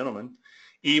aforementioned gentleman,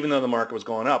 even though the market was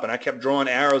going up. And I kept drawing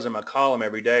arrows in my column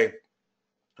every day.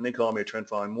 And they called me a trend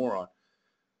following moron.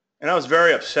 And I was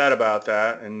very upset about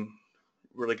that and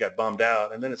really got bummed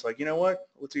out. And then it's like, you know what?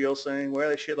 What's the old saying? Wear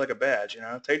that shit like a badge. You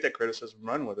know, take that criticism,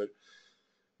 run with it.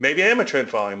 Maybe I am a trend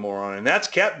following moron. And that's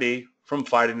kept me from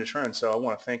fighting the trend. So I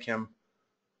want to thank him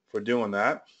for doing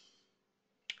that.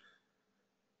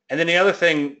 And then the other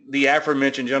thing the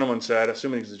aforementioned gentleman said,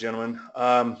 assuming he's a gentleman,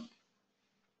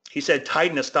 he said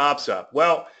tighten the stops up.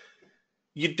 Well,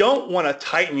 you don't want to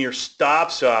tighten your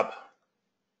stops up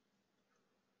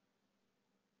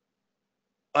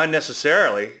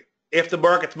unnecessarily. If the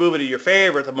market's moving to your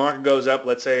favor, if the market goes up,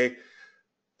 let's say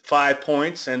 5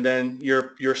 points, and then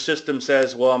your system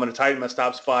says, well, I'm going to tighten my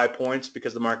stops 5 points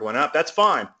because the market went up, that's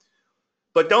fine.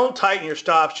 But don't tighten your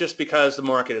stops just because the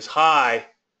market is high,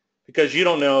 because you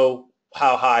don't know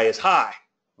how high is high,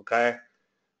 okay?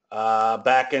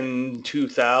 Back in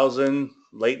 2000,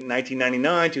 late in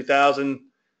 1999, 2000,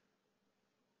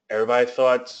 everybody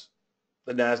thought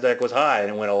the NASDAQ was high, and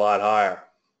it went a lot higher,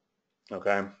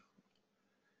 okay?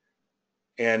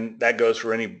 And that goes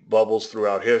for any bubbles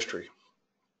throughout history.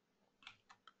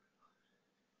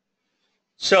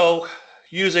 So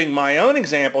using my own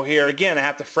example here, again, I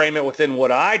have to frame it within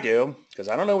what I do, because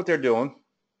I don't know what they're doing.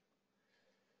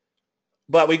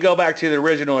 But we go back to the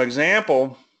original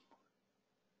example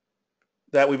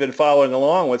that we've been following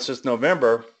along with since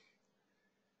November.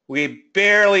 We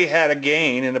barely had a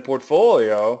gain in the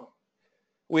portfolio.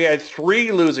 We had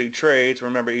 3 losing trades.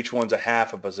 Remember, each one's a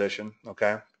half a position,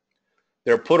 okay?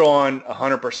 They're put on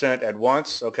 100% at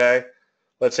once, okay?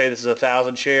 Let's say this is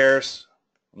 1,000 shares.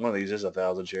 One of these is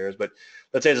 1,000 shares, but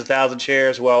let's say it's 1,000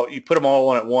 shares. Well, you put them all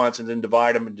on at once and then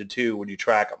divide them into 2 when you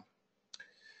track them.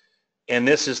 And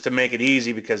this is to make it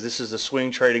easy, because this is the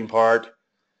swing trading part,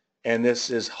 and this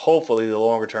is hopefully the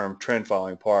longer term trend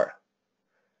following part.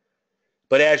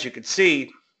 But as you can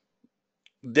see,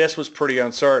 this was pretty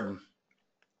uncertain.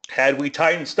 Had we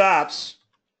tightened stops,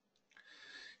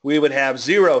 we would have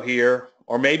 0 here,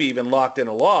 or maybe even locked in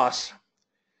a loss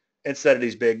instead of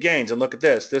these big gains. And look at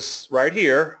this. This right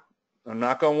here, I'm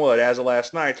knock on wood, as of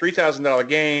last night, $3,000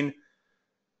 gain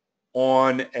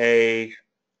on a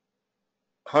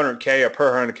 100K, or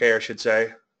per 100K, I should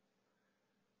say.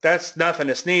 That's nothing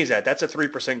to sneeze at. That's a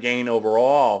 3% gain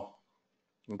overall.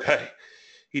 Okay.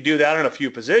 You do that in a few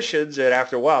positions, and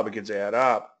after a while it begins to add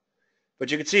up.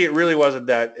 But you can see it really wasn't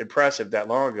that impressive that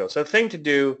long ago. So the thing to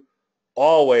do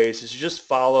always is just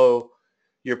follow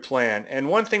your plan. And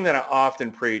one thing that I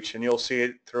often preach, and you'll see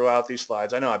it throughout these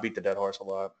slides, I know I beat the dead horse a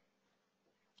lot,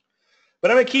 but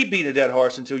I'm going to keep beating the dead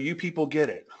horse until you people get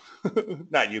it.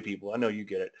 Not you people. I know you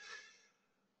get it.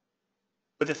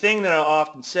 But the thing that I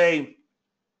often say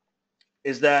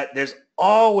is that there's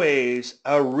always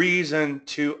a reason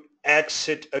to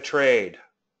exit a trade.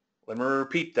 Let me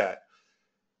repeat that.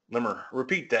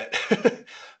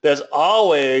 There's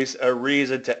always a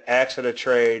reason to exit a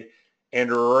trade,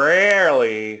 and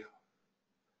rarely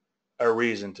a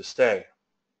reason to stay.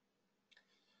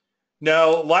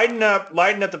 No, lighten up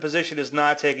the position is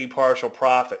not taking partial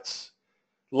profits.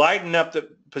 Lighten up the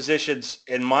positions,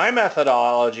 in my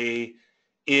methodology,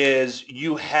 is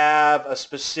you have a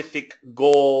specific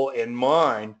goal in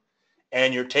mind,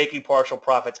 and you're taking partial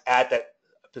profits at that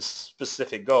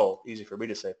specific goal. Easy for me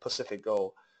to say, specific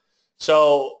goal.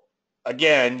 So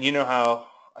again, you know how,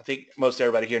 I think most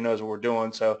everybody here knows what we're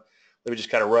doing, so let me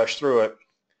just kind of rush through it.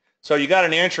 So you got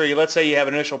an entry, let's say you have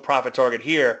an initial profit target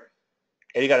here,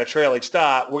 and you got a trailing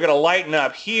stop. We're going to lighten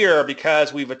up here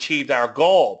because we've achieved our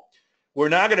goal. We're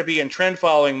not going to be in trend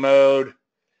following mode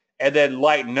and then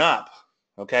lighten up,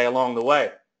 okay, along the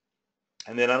way.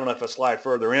 And then I don't know if I slide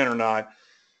further in or not,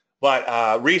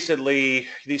 but recently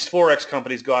these Forex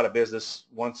companies go out of business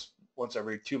once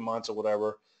every 2 months or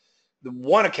whatever. The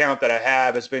one account that I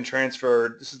have has been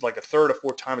transferred. This is like a 3rd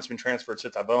or 4th time it's been transferred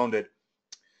since I've owned it.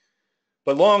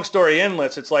 But long story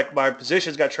endless, it's like my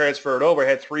positions got transferred over. I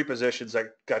had 3 positions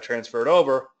that got transferred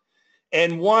over.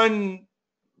 And one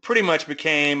pretty much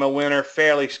became a winner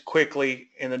fairly quickly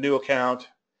in the new account,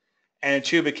 and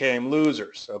 2 became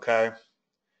losers, okay?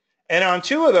 And on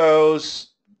 2 of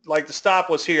those, like the stop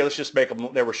was here, let's just make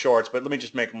them, they were shorts, but let me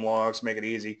just make them longs, make it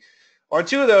easy. On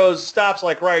 2 of those, stops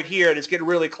like right here, and it's getting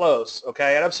really close,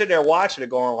 okay? And I'm sitting there watching it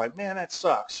going like, man, that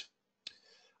sucks.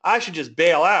 I should just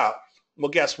bail out. Well,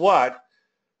 guess what?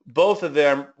 Both of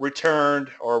them returned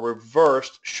or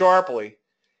reversed sharply.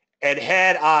 And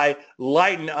had I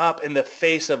lightened up in the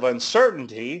face of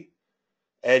uncertainty,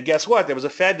 and guess what? There was a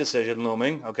Fed decision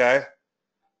looming, okay?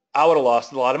 I would have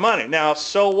lost a lot of money. Now,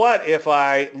 so what if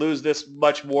I lose this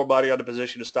much more money on the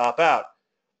position to stop out?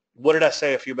 What did I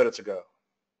say a few minutes ago?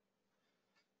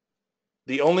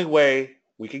 The only way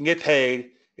we can get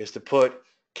paid is to put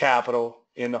capital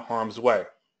into harm's way.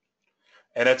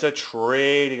 And it's a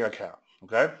trading account,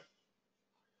 okay?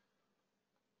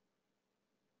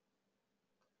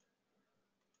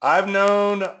 I've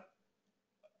known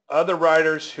other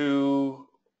writers who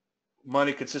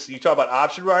money consistent. You talk about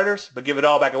option writers, but give it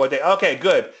all back in one day. Okay,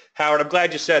 good. Howard, I'm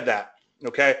glad you said that.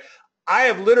 Okay. I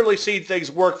have literally seen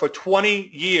things work for 20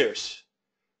 years.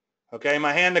 Okay,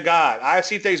 my hand to God. I've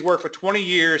seen things work for 20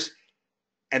 years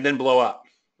and then blow up.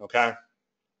 Okay.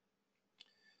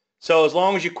 So as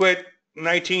long as you quit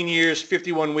 19 years,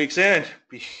 51 weeks in,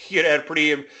 you'd have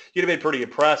been pretty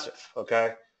impressive.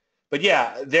 Okay. But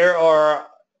yeah,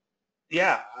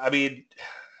 I mean,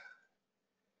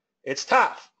 it's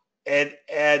tough. And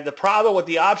the problem with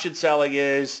the option selling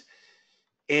is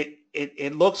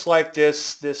it looks like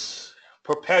this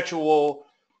perpetual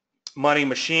money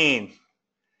machine,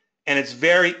 and it's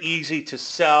very easy to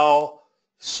sell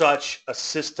such a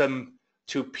system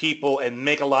to people and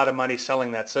make a lot of money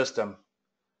selling that system.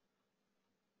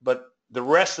 But the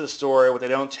rest of the story, what they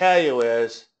don't tell you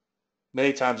is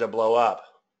many times they blow up.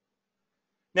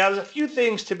 Now, there's a few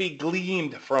things to be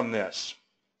gleaned from this.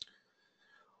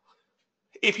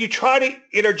 If you try to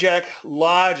interject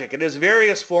logic, and there's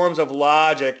various forms of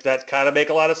logic that kind of make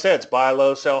a lot of sense. Buy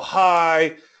low, sell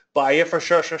high, buy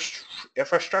infrastructure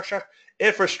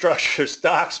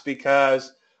stocks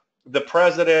because the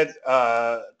president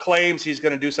claims he's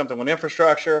going to do something with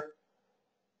infrastructure.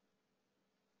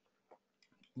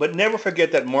 But never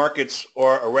forget that markets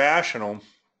are irrational.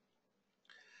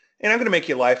 And I'm going to make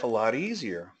your life a lot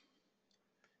easier.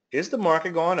 Is the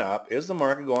market going up? Is the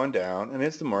market going down? And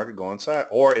is the market going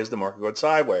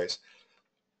sideways?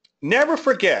 Never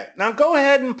forget. Now go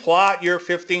ahead and plot your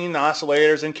 15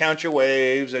 oscillators and count your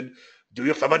waves and do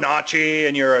your Fibonacci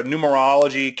and your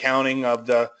numerology counting of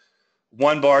the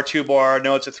 1 bar, 2 bar.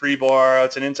 No, it's a 3 bar.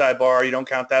 It's an inside bar. You don't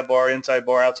count that bar, inside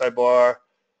bar, outside bar,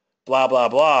 blah, blah,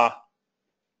 blah.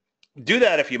 Do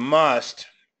that if you must,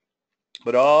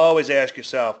 but always ask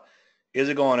yourself, is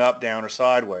it going up, down, or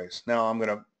sideways? Now I'm going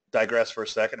to digress for a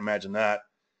second. Imagine that.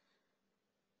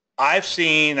 I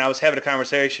was having a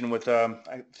conversation with,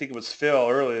 I think it was Phil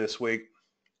earlier this week.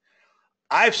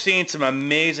 I've seen some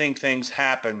amazing things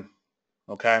happen,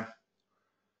 okay,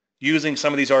 using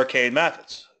some of these arcane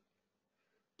methods.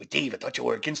 But Dave, I thought you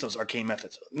were against those arcane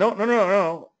methods.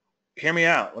 No. Hear me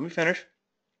out. Let me finish.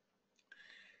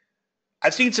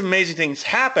 I've seen some amazing things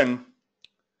happen,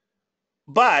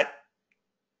 but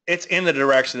it's in the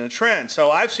direction of the trend. So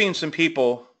I've seen some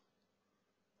people,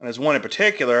 and there's one in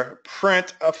particular,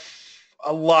 print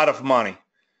a lot of money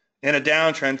in a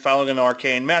downtrend following an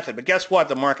arcane method. But guess what?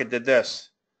 The market did this,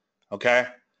 okay?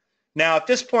 Now, at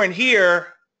this point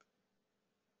here,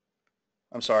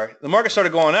 the market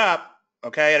started going up,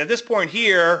 okay? And at this point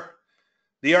here,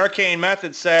 the arcane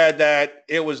method said that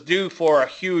it was due for a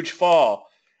huge fall.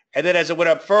 And then as it went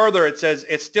up further, it says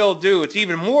it's still due. It's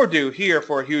even more due here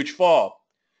for a huge fall.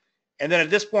 And then at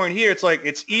this point here, it's like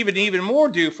it's even more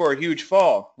due for a huge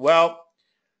fall. Well,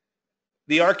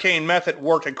 the arcane method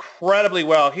worked incredibly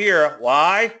well here.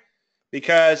 Why?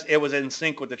 Because it was in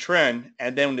sync with the trend.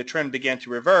 And then when the trend began to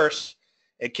reverse,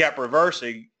 it kept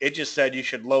reversing. It just said you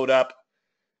should load up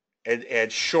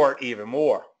and short even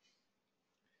more.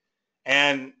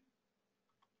 And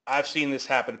I've seen this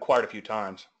happen quite a few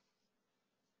times.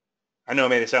 I know it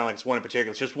made it sound like it's one in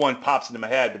particular. It's just one pops into my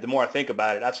head, but the more I think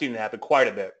about it, I've seen it happen quite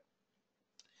a bit.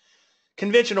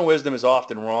 Conventional wisdom is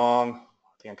often wrong.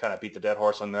 I think I kind of beat the dead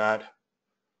horse on that.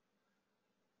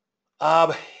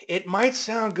 It might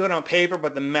sound good on paper,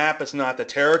 but the map is not the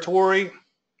territory,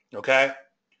 okay?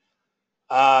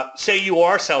 Say you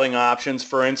are selling options,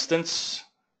 for instance,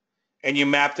 and you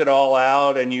mapped it all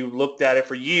out and you looked at it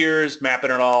for years, mapping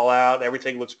it all out.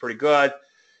 Everything looks pretty good.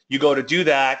 You go to do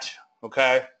that,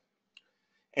 okay?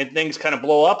 And things kind of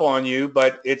blow up on you,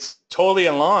 but it's totally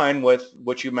in line with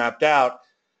what you mapped out.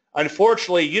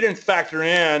 Unfortunately, you didn't factor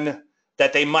in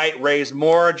that they might raise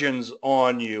margins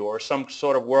on you, or some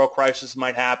sort of world crisis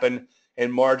might happen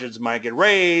and margins might get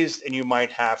raised and you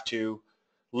might have to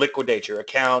liquidate your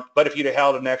account. But if you'd have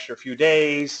held an extra few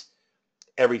days,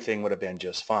 everything would have been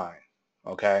just fine,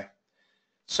 okay?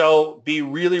 So be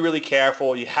really, really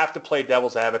careful. You have to play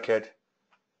devil's advocate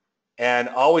and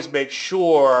always make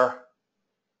sure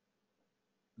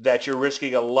that you're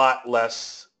risking a lot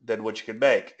less than what you can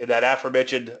make. In that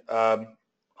aforementioned,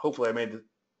 hopefully I made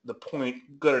the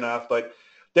point good enough, but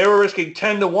they were risking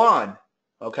 10 to 1,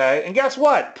 okay? And guess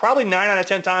what? Probably 9 out of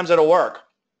 10 times it'll work.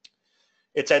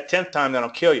 It's that 10th time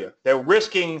that'll kill you. They're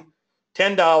risking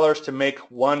 $10 to make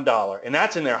 $1, and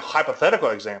that's in their hypothetical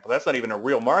example. That's not even a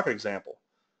real market example,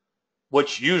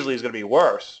 which usually is going to be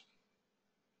worse.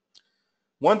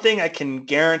 One thing I can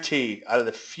guarantee, out of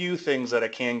the few things that I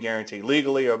can guarantee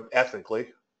legally or ethically,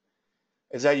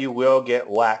 is that you will get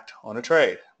whacked on a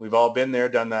trade. We've all been there,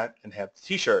 done that, and have the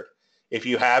t-shirt. If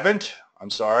you haven't, I'm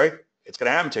sorry, it's going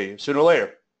to happen to you sooner or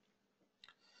later.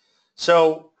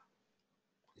 So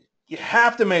you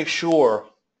have to make sure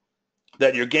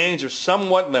that your gains are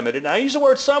somewhat limited. Now, I use the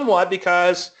word somewhat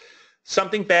because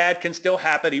something bad can still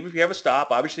happen even if you have a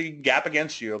stop. Obviously, gap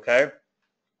against you, okay?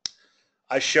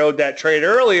 I showed that trade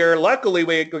earlier. Luckily,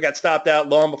 we got stopped out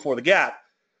long before the gap.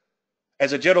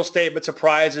 As a general statement,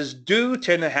 surprises do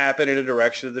tend to happen in the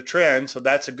direction of the trend, so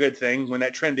that's a good thing. When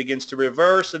that trend begins to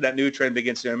reverse and that new trend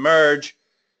begins to emerge,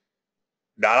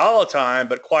 not all the time,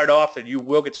 but quite often, you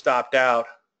will get stopped out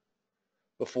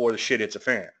before the shit hits a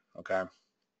fan, okay?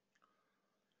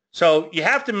 So you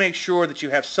have to make sure that you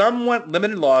have somewhat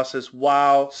limited losses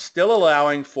while still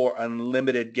allowing for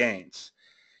unlimited gains.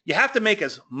 You have to make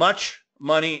as much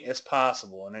money as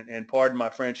possible, and pardon my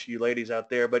French, you ladies out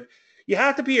there, but you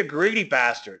have to be a greedy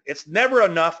bastard. It's never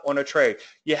enough on a trade.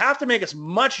 You have to make as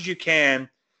much as you can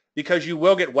because you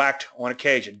will get whacked on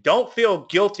occasion. Don't feel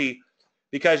guilty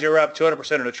because you're up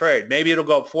 200% of the trade. Maybe it'll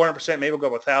go up 400%, maybe it'll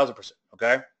go up 1,000%,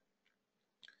 okay?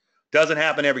 Doesn't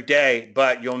happen every day,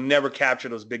 but you'll never capture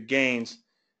those big gains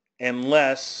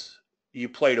unless you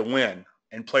play to win,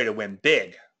 and play to win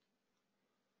big.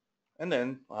 And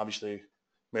then, obviously,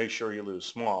 make sure you lose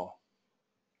small.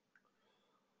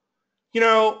 You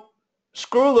know,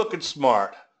 screw looking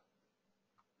smart.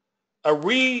 A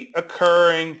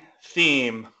reoccurring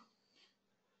theme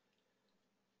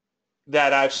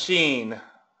that I've seen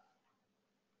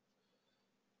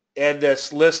in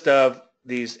this list of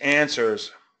these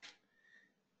answers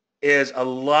is a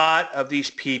lot of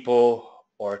these people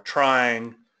are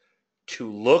trying to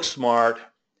look smart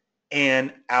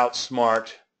and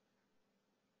outsmart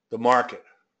the market,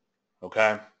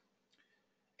 okay?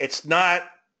 It's not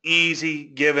easy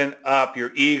giving up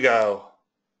your ego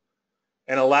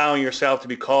and allowing yourself to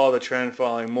be called a trend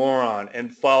following moron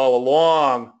and follow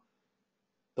along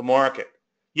the market.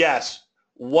 Yes,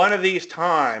 one of these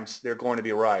times they're going to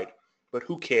be right, but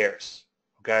who cares,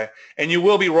 okay? And you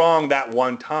will be wrong that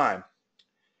one time.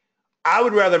 I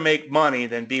would rather make money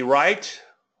than be right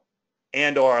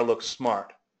and or look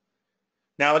smart.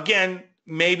 Now, again,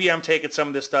 maybe I'm taking some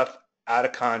of this stuff out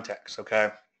of context, okay?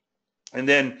 And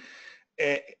then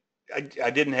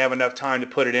I didn't have enough time to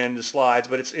put it in the slides,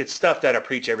 but it's stuff that I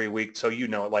preach every week, so you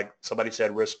know it. Like somebody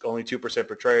said, risk only 2%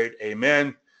 per trade,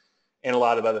 amen, and a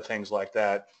lot of other things like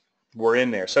that were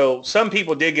in there. So some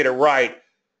people did get it right,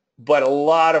 but a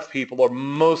lot of people, or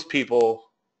most people,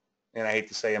 and I hate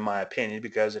to say in my opinion,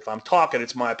 because if I'm talking,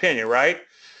 it's my opinion, right?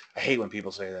 I hate when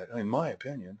people say that. In my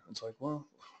opinion. It's like, well,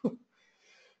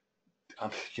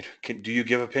 do you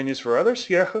give opinions for others?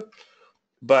 Yeah.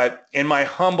 But in my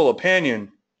humble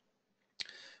opinion,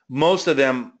 most of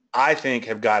them, I think,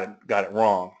 have got it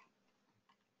wrong.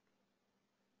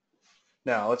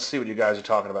 Now, let's see what you guys are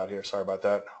talking about here. Sorry about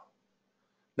that.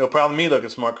 No problem me looking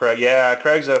smart, Craig. Yeah,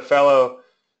 Craig's a fellow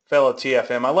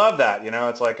TFM. I love that. You know,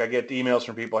 it's like I get emails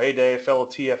from people, hey, Dave, fellow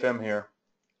TFM here.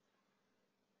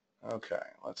 Okay,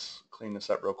 let's clean this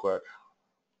up real quick.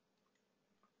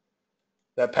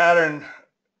 That pattern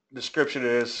description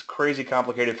is crazy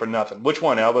complicated for nothing. Which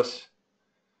one, Elvis?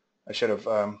 I should have,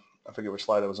 I forget which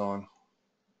slide I was on.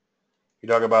 You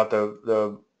talk about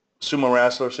the sumo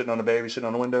wrestler sitting on the baby, sitting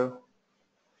on the window?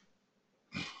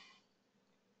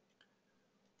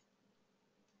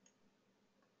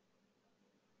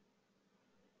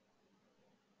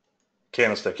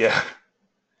 Candlestick, yeah.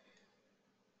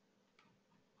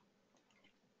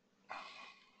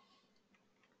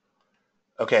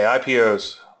 Okay,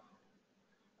 IPOs.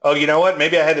 Oh, you know what?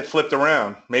 Maybe I had it flipped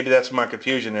around. Maybe that's what my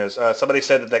confusion is. Somebody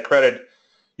said that credit,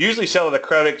 usually selling the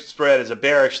credit spread is a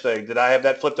bearish thing. Did I have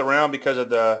that flipped around because of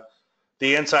the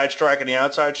inside strike and the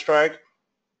outside strike?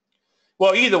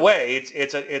 Well, either way,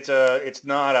 it's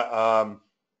not a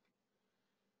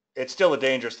it's still a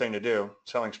dangerous thing to do,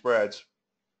 selling spreads,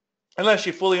 unless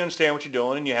you fully understand what you're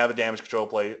doing and you have a damage control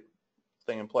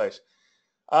thing in place.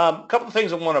 A couple of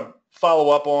things I want to follow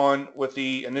up on with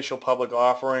the initial public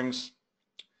offerings.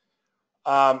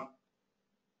 Last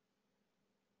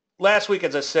week,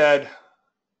 as I said,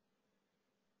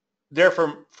 they're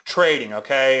for trading,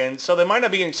 okay? And so there might not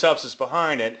be any substance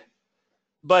behind it,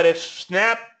 but if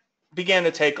Snap began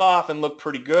to take off and look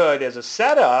pretty good as a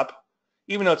setup,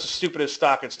 even though it's the stupidest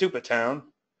stock in Stupid Town,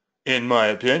 in my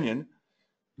opinion,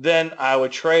 then I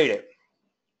would trade it.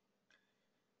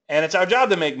 And it's our job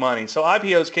to make money. So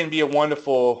IPOs can be a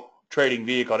wonderful trading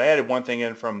vehicle. I added one thing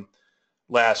in from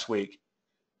last week.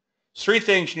 3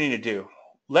 things you need to do.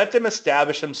 Let them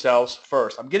establish themselves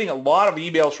first. I'm getting a lot of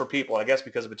emails from people, I guess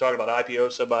because I've been talking about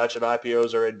IPOs so much and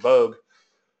IPOs are in vogue.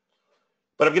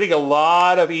 But I'm getting a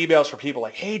lot of emails from people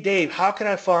like, hey, Dave, how can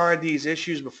I find these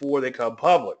issues before they come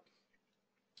public?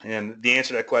 And the answer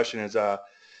to that question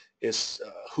is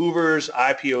Hoover's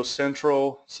IPO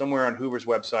Central, somewhere on Hoover's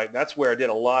website. That's where I did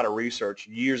a lot of research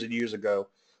years and years ago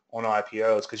on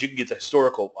IPOs, because you can get the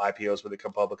historical IPOs when they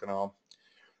come public and all.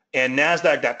 And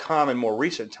NASDAQ.com in more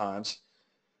recent times.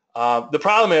 The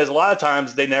problem is a lot of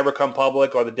times they never come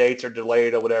public or the dates are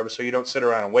delayed or whatever, so you don't sit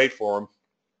around and wait for them.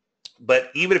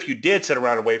 But even if you did sit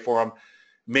around and wait for them,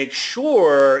 make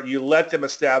sure you let them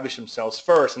establish themselves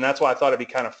first. And that's why I thought it'd be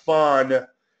kind of fun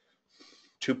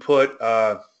to put,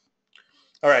 all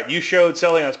right, you showed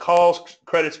selling on calls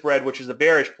credit spread, which is a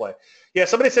bearish play. Yeah,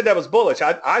 somebody said that was bullish.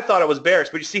 I thought it was bearish,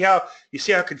 but you see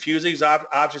how confusing these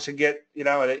options can get, you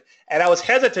know, and I was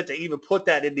hesitant to even put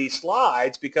that in these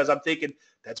slides because I'm thinking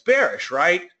that's bearish,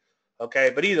 right?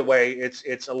 Okay, but either way,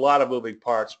 it's a lot of moving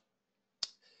parts.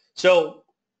 So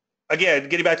again,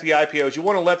 getting back to the IPOs, you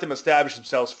want to let them establish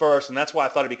themselves first, and that's why I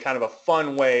thought it'd be kind of a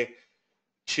fun way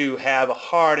to have a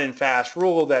hard and fast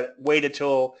rule that wait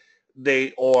until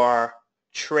they are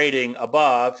trading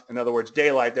above, in other words,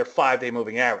 daylight, their 5-day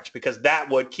moving average, because that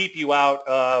would keep you out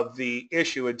of the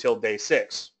issue until day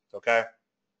 6, okay?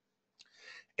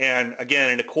 And again,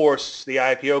 in the course, the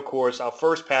IPO course, our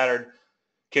first pattern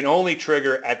can only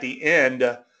trigger at the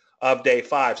end of day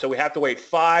 5. So we have to wait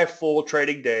 5 full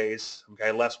trading days,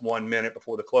 okay, less 1 minute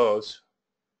before the close,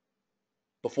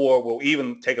 before we'll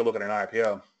even take a look at an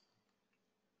IPO.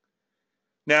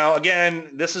 Now,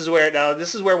 again, this is where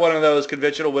one of those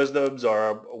conventional wisdoms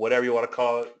or whatever you want to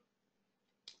call it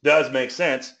does make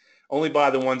sense. Only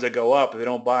buy the ones that go up. If they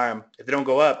don't buy them, if they don't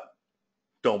go up,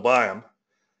 don't buy them.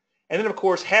 And then, of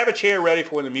course, have a chair ready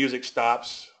for when the music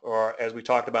stops, or as we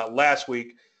talked about last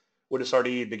week, when the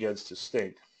sardine begins to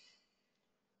stink.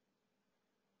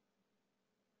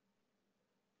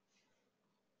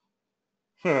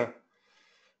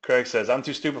 Craig says, I'm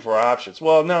too stupid for options.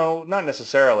 Well, no, not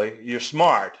necessarily. You're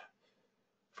smart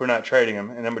for not trading them.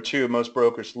 And number 2, most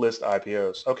brokers list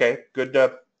IPOs. Okay, good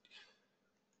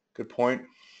point.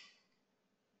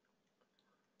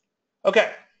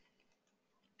 Okay.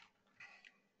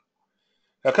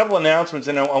 A couple announcements,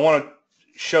 and I want to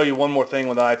show you one more thing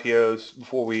with IPOs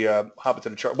before we hop into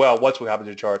the chart. Well, once we hop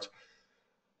into the charts.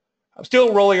 I'm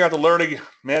still rolling out the learning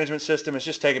management system. It's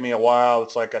just taking me a while.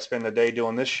 It's like I spend a day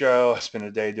doing this show, I spend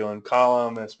a day doing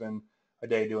column, I spend a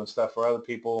day doing stuff for other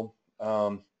people.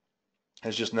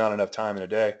 There's just not enough time in a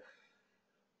day.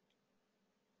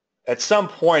 At some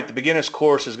point, the beginner's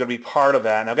course is going to be part of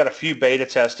that, and I've got a few beta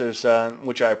testers,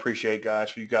 which I appreciate, guys,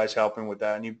 for you guys helping with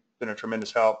that, and you've been a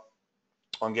tremendous help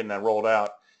on getting that rolled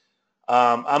out.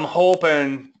 I'm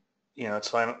hoping, you know,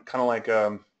 it's kind of like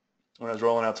when I was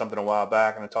rolling out something a while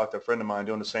back, and I talked to a friend of mine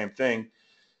doing the same thing.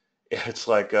 It's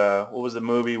like, what was the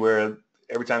movie where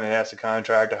every time they asked the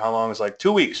contractor how long, it's like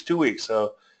 2 weeks, 2 weeks.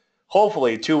 So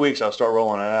hopefully 2 weeks I'll start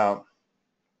rolling it out.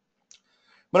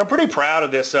 But I'm pretty proud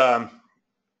of this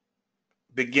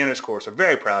beginner's course. I'm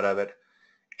very proud of it.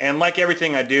 And like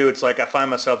everything I do, it's like I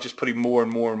find myself just putting more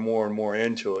and more and more and more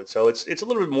into it. So it's a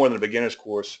little bit more than a beginner's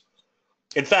course.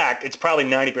 In fact, it's probably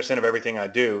 90% of everything I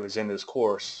do is in this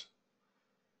course.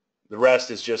 The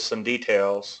rest is just some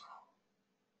details,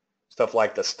 stuff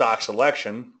like the stock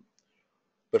selection.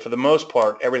 But for the most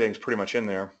part, everything's pretty much in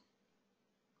there.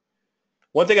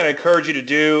 One thing I'd encourage you to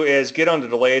do is get on the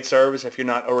delayed service if you're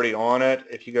not already on it.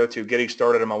 If you go to Getting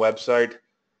Started on my website,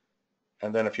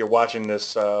 and then if you're watching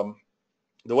this, the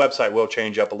website will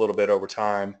change up a little bit over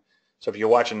time. So if you're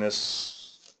watching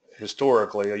this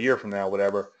historically, a year from now,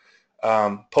 whatever,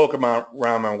 poke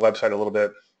around my website a little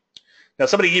bit. Now,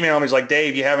 somebody emailed me, he's like,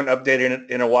 Dave, you haven't updated it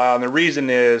in a while. And the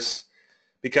reason is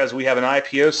because we have an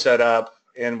IPO set up,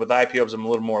 and with IPOs, I'm a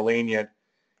little more lenient.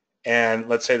 and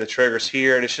let's say the trigger's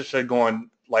here, and it's just been going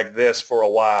like this for a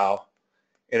while,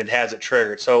 and it has it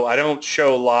triggered. So I don't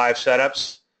show live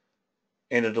setups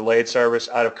in a delayed service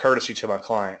out of courtesy to my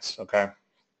clients, okay?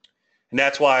 And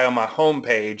that's why on my home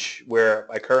page, where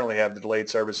I currently have the delayed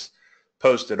service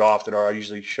posted often, or I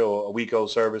usually show a week old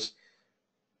service,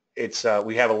 it's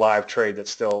we have a live trade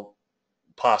that's still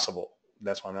possible.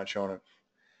 That's why I'm not showing it.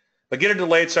 But get a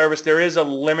delayed service. There is a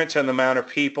limit to the amount of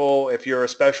people. If you're a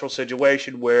special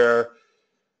situation where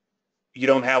you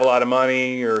don't have a lot of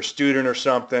money, you're a student or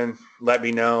something, let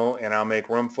me know and I'll make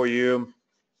room for you.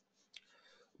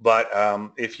 But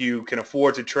if you can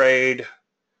afford to trade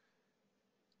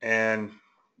and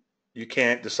you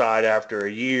can't decide after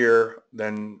a year,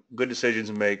 then good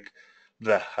decisions make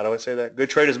the, how do I say that?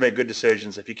 Good traders make good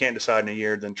decisions. If you can't decide in a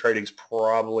year, then trading's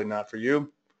probably not for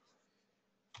you.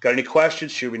 Got any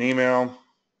questions? Shoot me an email.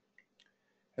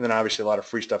 And then obviously a lot of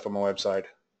free stuff on my website.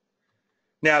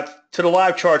 Now to the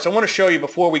live charts, I want to show you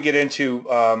before we get into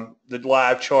the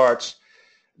live charts.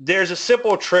 There's a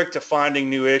simple trick to finding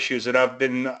new issues, and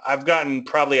I've gotten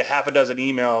probably a half a dozen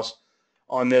emails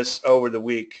on this over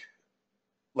the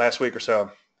last week or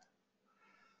so.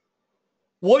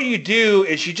 What you do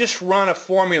is you just run a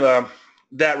formula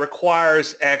that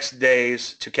requires X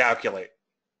days to calculate,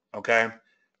 okay?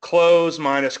 Close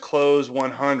minus close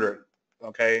 100,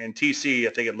 okay? In TC, I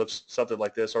think it looks something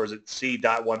like this, or is it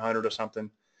C.100 or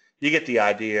something? You get the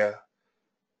idea.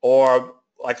 Or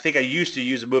I think I used to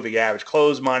use a moving average,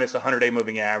 close minus 100-day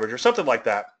moving average or something like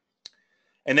that.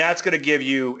 And that's going to give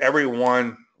you every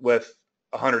one with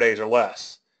 100 days or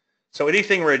less. So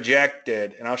anything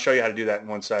rejected, and I'll show you how to do that in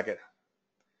 1 second,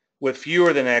 with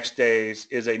fewer than X days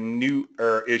is a new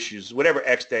issues, whatever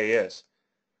X day is.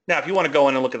 Now, if you want to go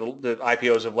in and look at the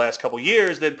IPOs of the last couple of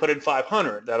years, then put in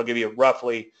 500. That'll give you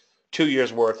roughly 2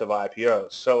 years worth of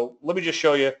IPOs. So let me just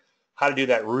show you how to do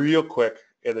that real quick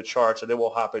in the charts, and then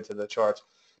we'll hop into the charts.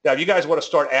 Now, if you guys want to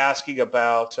start asking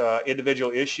about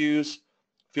individual issues,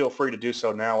 feel free to do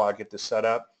so now while I get this set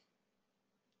up.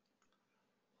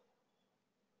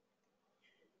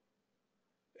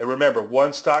 And remember,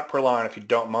 1 stock per line if you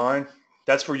don't mind.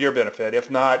 That's for your benefit. If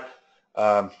not,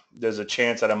 there's a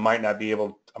chance that I might not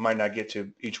get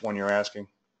to each one you're asking.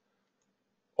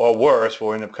 Or worse,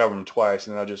 we'll end up covering them twice,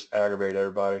 and then I'll just aggravate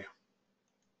everybody.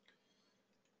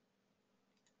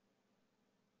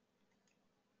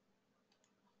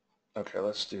 Okay,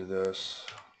 let's do this.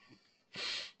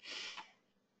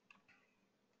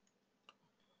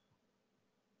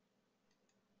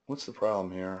 What's the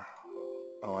problem here?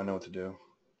 Oh, I know what to do.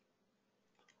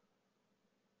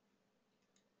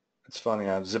 It's funny,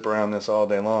 I zip around this all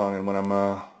day long, and when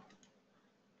I'm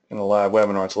in a live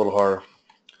webinar, it's a little harder.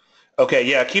 Okay,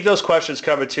 yeah, keep those questions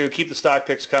coming too. Keep the stock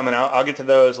picks coming. I'll get to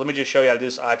those. Let me just show you how to do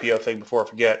this IPO thing before I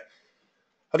forget.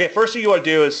 Okay, first thing you want to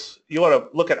do is you want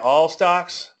to look at all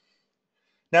stocks.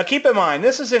 Now keep in mind,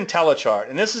 this is in Telechart,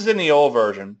 and this is in the old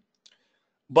version,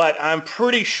 but I'm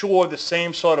pretty sure the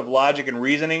same sort of logic and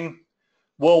reasoning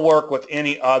will work with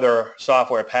any other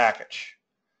software package.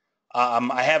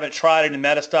 I haven't tried it in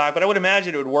Metastock, but I would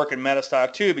imagine it would work in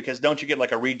Metastock too, because don't you get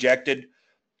like a rejected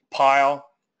pile?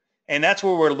 And that's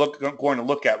where we're going to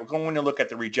look at. We're going to look at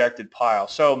the rejected pile.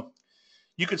 So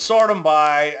you could sort them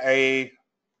by a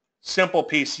simple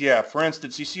PCF. For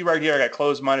instance, you see right here I got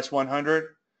close minus 100.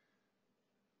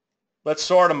 Let's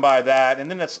sort them by that, and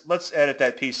then let's edit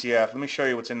that PCF. Let me show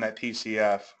you what's in that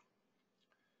PCF.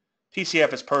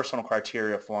 PCF is personal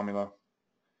criteria formula.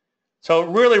 So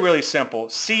really, really simple.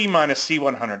 C minus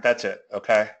C100. That's it,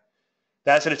 okay?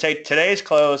 That's going to take today's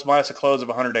close minus the close of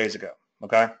 100 days ago,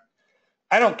 okay?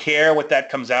 I don't care what that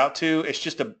comes out to. It's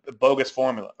just a bogus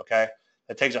formula, okay?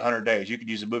 That takes 100 days. You could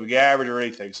use a moving average or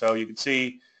anything. So you can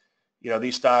see,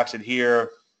 these stocks in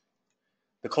here,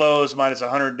 the close minus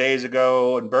 100 days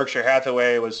ago, and Berkshire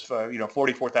Hathaway was,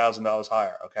 $44,000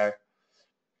 higher, okay?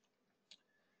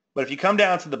 But if you come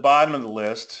down to the bottom of the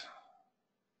list,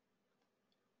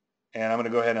 and I'm going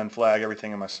to go ahead and unflag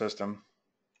everything in my system.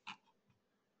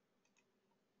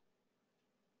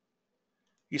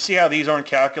 You see how these aren't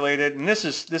calculated, and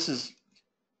these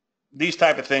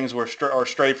type of things are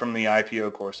straight from the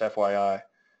IPO course, FYI.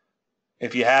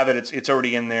 If you have it, it's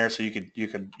already in there, so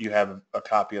you have a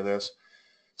copy of this.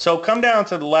 So come down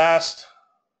to the last,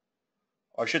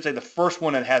 or I should say the first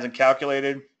one that hasn't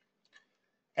calculated,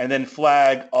 and then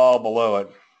flag all below it.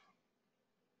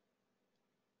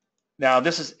 Now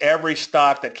this is every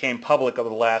stock that came public over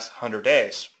the last 100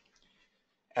 days.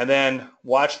 And then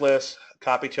watch list,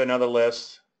 copy to another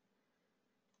list,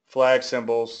 flag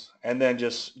symbols, and then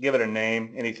just give it a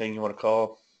name, anything you want to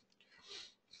call.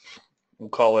 We'll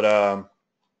call it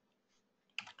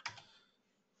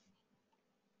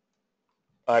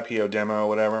IPO demo,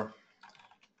 whatever.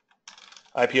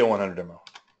 IPO 100 demo.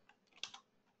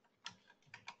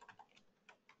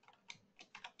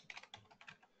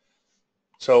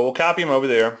 So we'll copy them over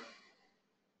there.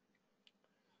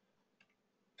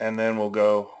 And then we'll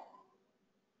go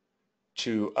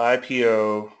to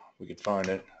IPO, we could find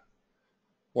it,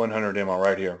 100 demo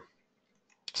right here.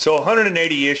 So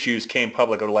 180 issues came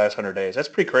public over the last 100 days. That's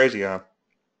pretty crazy, huh?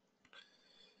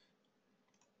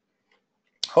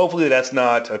 Hopefully that's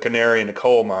not a canary in the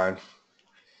coal mine.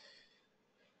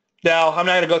 Now, I'm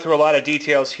not going to go through a lot of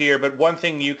details here, but one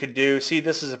thing you could do, see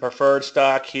this is a preferred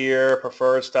stock here,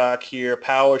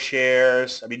 power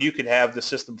shares. I mean, you could have the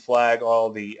system flag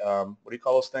all the, what do you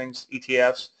call those things?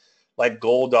 ETFs, like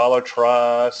gold dollar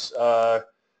trust,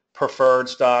 preferred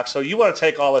stock. So you want to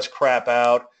take all this crap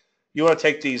out. You want to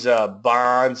take these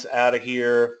bonds out of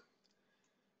here,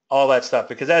 all that stuff,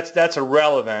 because that's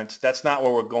irrelevant. That's not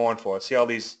what we're going for. See all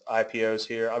these IPOs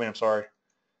here? I mean, I'm sorry.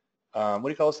 What do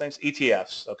you call those things?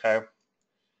 ETFs, okay?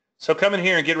 So come in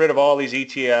here and get rid of all these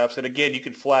ETFs. And again, you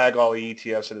can flag all the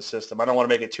ETFs in the system. I don't want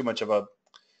to make it too much of a,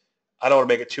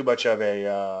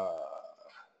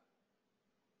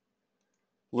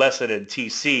 lesson in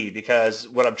TC, because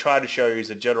what I'm trying to show you is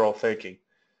the general thinking.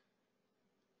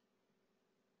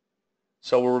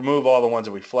 So we'll remove all the ones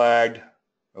that we flagged,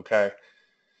 okay?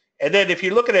 And then if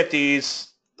you're looking at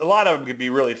these, a lot of them could be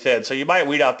really thin. So you might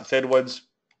weed out the thin ones.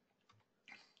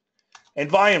 And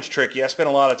volume's tricky. I spend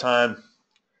a lot of time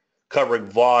covering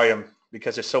volume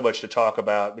because there's so much to talk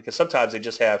about, because sometimes they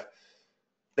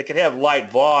can have light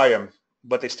volume,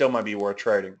 but they still might be worth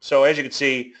trading. So as you can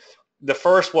see, the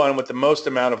first one with the most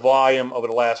amount of volume over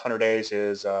the last 100 days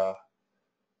is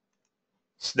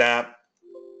Snap.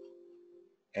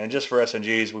 And just for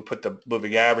S&Gs, we put the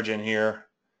moving average in here.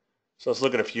 So let's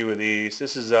look at a few of these.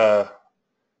 This is, what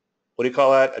do you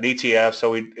call that? An ETF,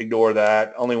 so we ignore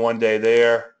that. Only 1 day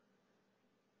there.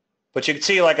 But you can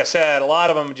see, like I said, a lot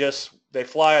of them just, they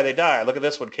fly or they die. Look at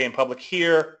this one, came public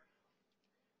here.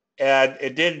 And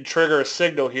it didn't trigger a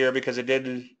signal here because it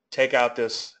didn't take out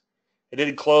this, it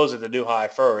didn't close at the new high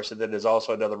first. And then there's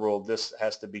also another rule. This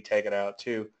has to be taken out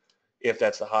too, if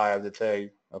that's the high of the thing,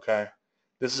 okay?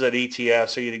 This is an ETF,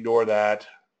 so you'd ignore that,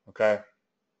 okay?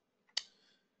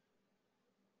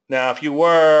 Now, if you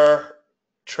were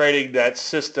trading that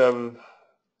system,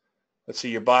 let's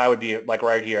see, your buy would be like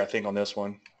right here, I think, on this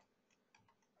one.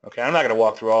 Okay, I'm not going to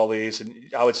walk through all these,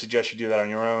 and I would suggest you do that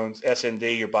on your own.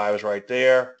 SND, your buy was right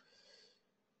there.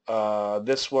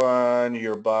 This one,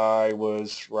 your buy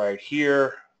was right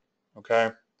here.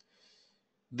 Okay.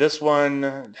 This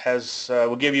one has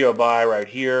will give you a buy right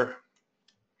here.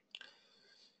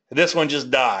 This one just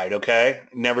died. Okay,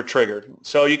 never triggered.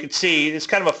 So you can see it's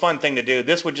kind of a fun thing to do.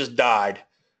 This one just died,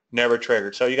 never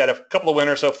triggered. So you got a couple of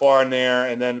winners so far in there,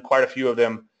 and then quite a few of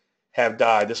them have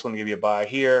died. This one will give you a buy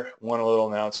here. Won a little,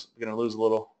 now it's going to lose a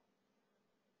little.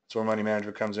 That's where money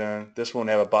management comes in. This one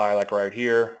will have a buy like right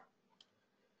here.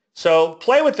 So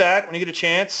play with that when you get a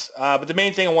chance. But the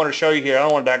main thing I wanted to show you here, I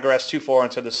don't want to digress too far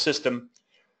into the system,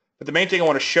 but the main thing I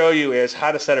want to show you is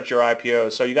how to set up your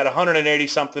IPOs. So you got 180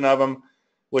 something of them,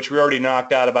 which we already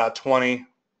knocked out about 20.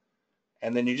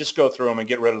 And then you just go through them and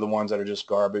get rid of the ones that are just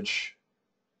garbage.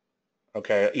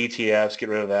 Okay, ETFs, get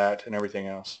rid of that and everything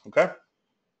else. Okay?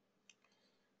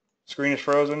 Screen is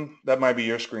frozen. That might be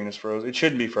your screen is frozen. It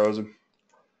shouldn't be frozen.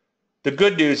 The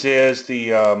good news is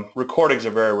the recordings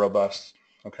are very robust.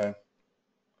 Okay.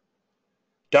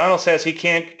 Donald says he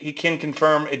can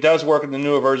confirm it does work in the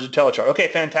newer version of Telechart. Okay,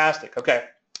 fantastic. Okay.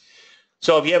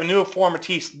 So if you have a newer form of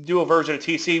TC, newer version of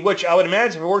TC, which I would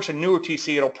imagine if it works in newer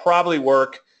TC, it'll probably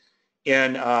work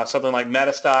in something like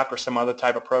Metastock or some other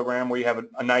type of program where you have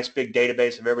a nice big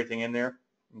database of everything in there.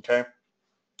 Okay.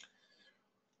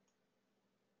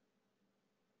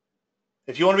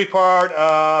 If you want to be part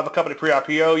of a company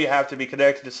pre-IPO, you have to be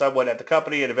connected to someone at the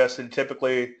company and invested in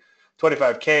typically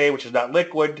 $25K, which is not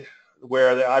liquid,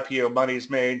 where the IPO money is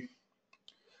made.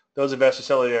 Those investors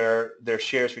sell their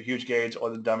shares for huge gains, or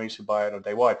the dummies who buy it on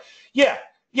day one. Yeah,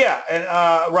 and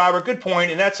Robert, good point,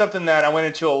 and that's something that I went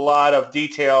into a lot of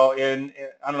detail in.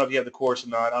 I don't know if you have the course or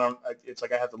not. It's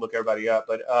like I have to look everybody up,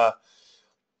 but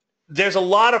there's a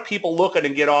lot of people looking to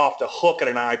get off the hook at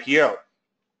an IPO,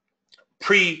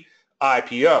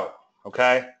 pre-IPO.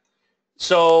 Okay.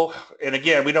 So, and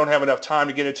again, we don't have enough time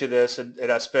to get into this, and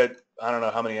I spent, I don't know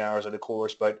how many hours on the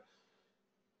course, but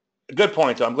a good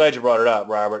point, though. I'm glad you brought it up,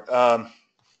 Robert.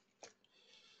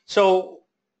 So,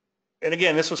 and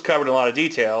again, this was covered in a lot of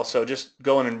detail, so just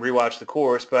go in and rewatch the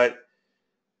course, but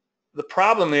the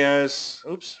problem is,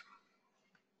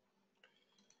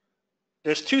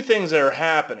 there's two things that are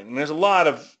happening. There's a lot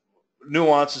of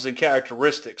nuances and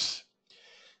characteristics.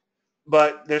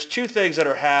 But there's two things that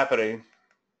are happening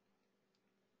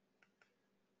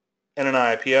in an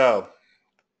IPO.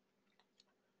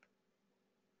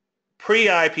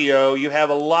 Pre-IPO, you have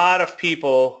a lot of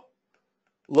people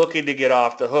looking to get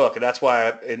off the hook, and that's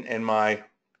why in my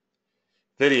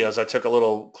videos I took a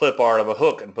little clip art of a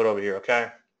hook and put over here,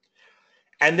 okay?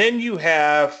 And then you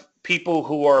have people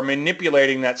who are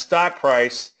manipulating that stock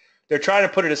price. They're trying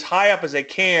to put it as high up as they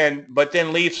can, but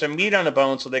then leave some meat on the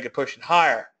bone so they can push it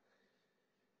higher.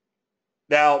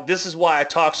 Now, this is why I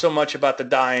talk so much about the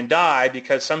die and die,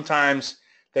 because sometimes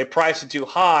they price it too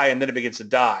high and then it begins to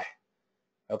die.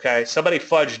 Okay, somebody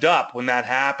fudged up when that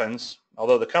happens,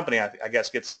 although the company, I guess,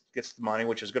 gets the money,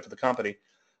 which is good for the company,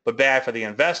 but bad for the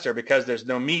investor because there's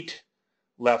no meat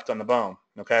left on the bone.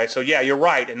 Okay, so yeah, you're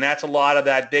right, and that's a lot of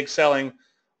that big selling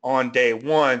on day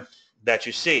one that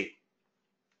you see.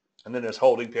 And then there's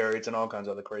holding periods and all kinds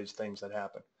of other crazy things that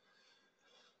happen.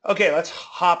 Okay, let's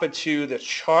hop into the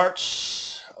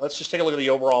charts. Let's just take a look at the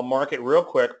overall market real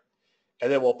quick, and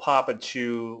then we'll pop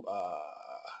into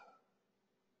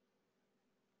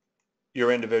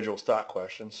your individual stock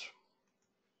questions.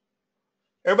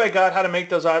 Everybody got how to make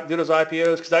those do those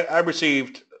IPOs? Because I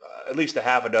received at least a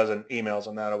half a dozen emails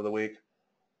on that over the week.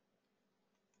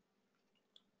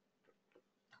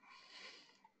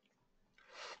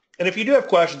 And if you do have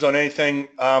questions on anything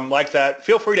like that,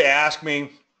 feel free to ask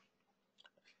me.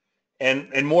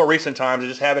 And in more recent times, I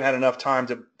just haven't had enough time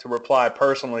to reply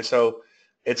personally. So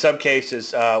in some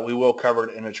cases, we will cover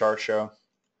it in a chart show.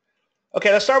 Okay,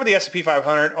 let's start with the S&P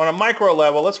 500. On a micro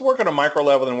level, let's work on a micro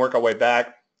level and work our way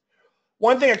back.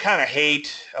 One thing I kind of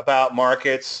hate about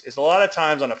markets is a lot of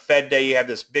times on a Fed day, you have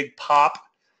this big pop,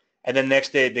 and then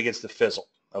next day it begins to fizzle,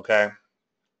 okay?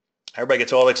 Everybody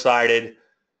gets all excited,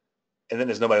 and then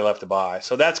there's nobody left to buy.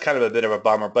 So that's kind of a bit of a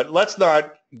bummer. But let's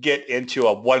not get into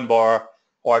a 1-bar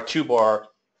or a 2-bar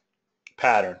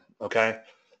pattern, okay?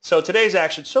 So today's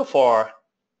action so far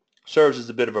serves as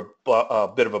a bit of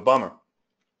a bummer.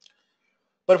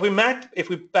 But if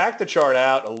we back the chart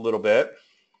out a little bit,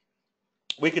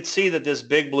 we could see that this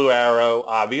big blue arrow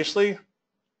obviously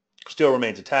still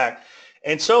remains intact.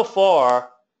 And so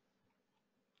far,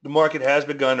 the market has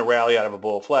begun to rally out of a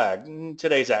bull flag,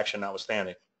 today's action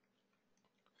notwithstanding.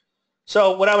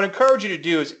 So what I would encourage you to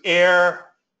do is err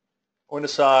on the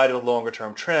side of a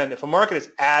longer-term trend. If a market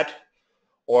is at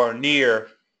or near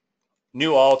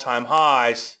new all-time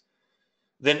highs,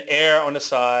 then err on the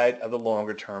side of the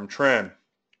longer-term trend.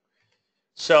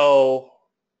 So,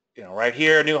 you know, right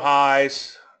here, new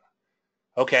highs.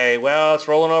 Okay, well, it's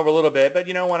rolling over a little bit, but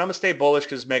you know what? I'm going to stay bullish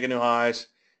because it's making new highs.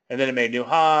 And then it made new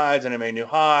highs, and it made new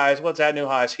highs. What's at new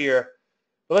highs here?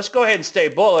 But let's go ahead and stay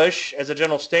bullish as a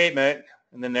general statement.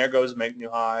 And then there goes make new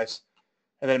highs.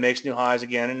 And then it makes new highs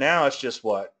again. And now it's just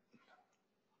what?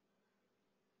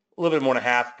 A little bit more than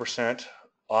 0.5%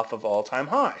 off of all-time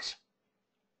highs.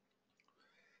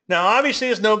 Now, obviously,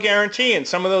 there's no guarantee, and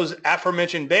some of those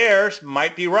aforementioned bears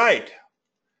might be right.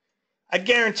 I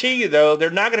guarantee you, though, they're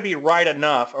not going to be right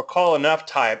enough or call enough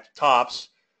tops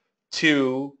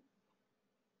to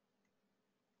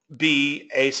be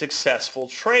a successful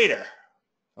trader,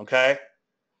 okay?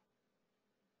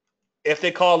 If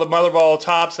they call the mother of all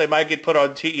tops, they might get put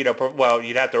on TV, you know, well,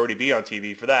 you'd have to already be on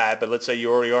TV for that, but let's say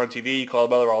you already are on TV, you call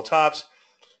the mother of all tops,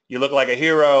 you look like a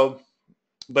hero,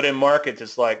 but in markets,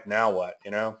 it's like, now what,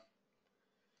 you know?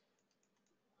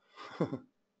 I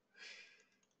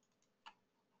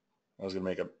was going to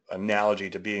make an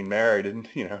analogy to being married, and,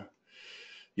 you know,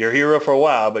 you're a hero for a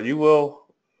while, but you will,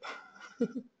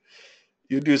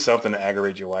 you do something to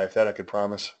aggravate your wife. That I could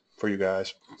promise for you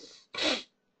guys.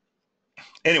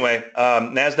 Anyway,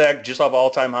 NASDAQ just off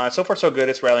all-time high. So far, so good.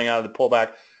 It's rallying out of the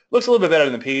pullback. Looks a little bit better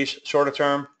than the P's, shorter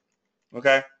term,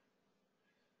 okay?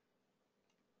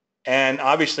 And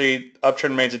obviously, uptrend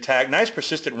remains intact. Nice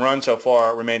persistent run so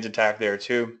far remains intact there,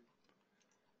 too.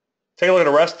 Take a look at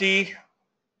the Rusty.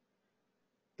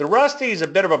 The Rusty is a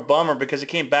bit of a bummer because it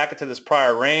came back into this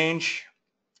prior range.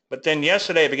 But then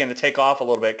yesterday it began to take off a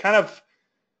little bit. Kind of,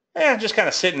 just kind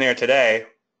of sitting there today.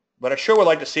 But I sure would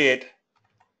like to see it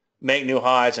make new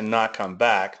highs and not come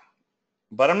back.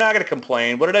 But I'm not going to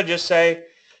complain. What did I just say?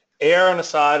 Err on the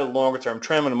side of the longer-term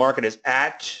trend when the market is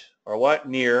at or what?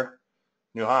 Near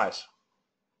new highs.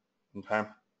 Okay.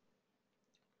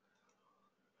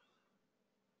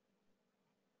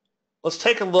 Let's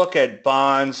take a look at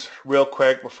bonds real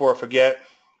quick before I forget.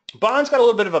 Bonds got a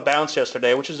little bit of a bounce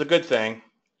yesterday, which is a good thing,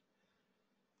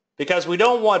 because we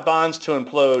don't want bonds to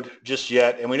implode just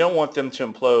yet, and we don't want them to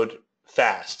implode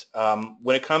fast.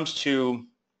 When it comes to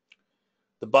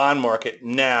the bond market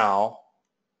now,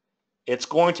 it's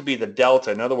going to be the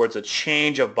delta. In other words, a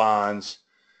change of bonds,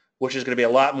 which is going to be a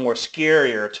lot more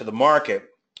scarier to the market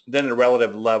than the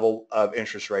relative level of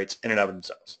interest rates in and of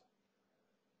themselves.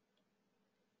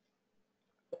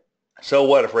 So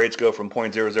what if rates go from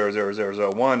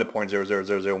 0.000001 to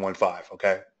 0.000015?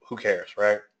 Okay, who cares,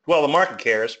 right? Well, the market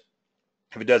cares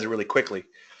if it does it really quickly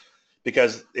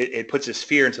because it puts this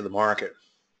fear into the market.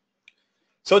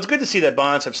 So it's good to see that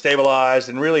bonds have stabilized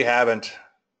and really haven't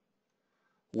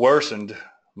worsened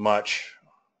much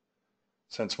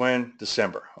since when?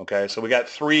 December. Okay, so we got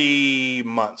 3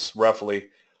 months roughly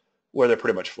where they're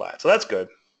pretty much flat. So that's good.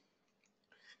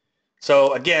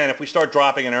 So again, if we start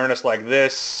dropping in earnest like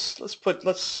this,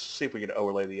 let's see if we can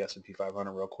overlay the S&P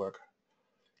 500 real quick.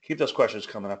 Keep those questions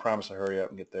coming. I promise to hurry up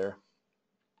and get there.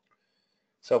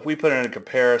 So if we put in a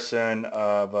comparison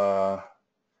of,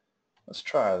 let's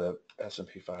try the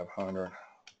S&P 500.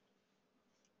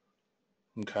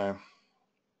 Okay.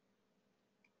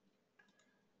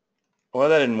 Well,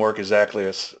 that didn't work exactly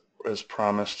as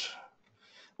promised.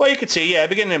 Well, you can see, yeah, it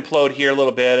began to implode here a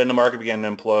little bit, and the market began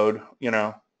to implode, you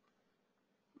know.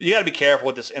 You got to be careful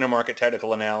with this intermarket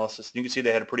technical analysis. You can see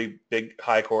they had a pretty big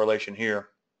high correlation here.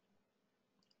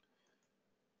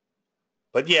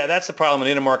 But yeah, that's the problem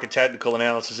with intermarket technical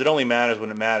analysis. It only matters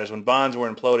when it matters. When bonds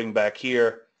were imploding back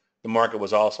here, the market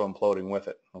was also imploding with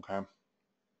it, okay?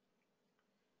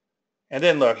 And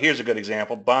then look, here's a good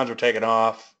example. Bonds were taken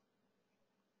off.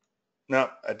 No,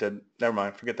 I didn't. Never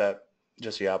mind. Forget that.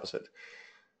 Just the opposite.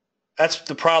 That's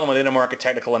the problem with intermarket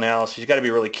technical analysis. You've got to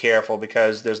be really careful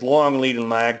because there's long lead and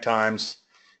lag times,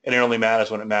 and it only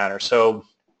matters when it matters. So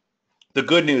the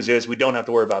good news is we don't have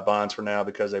to worry about bonds for now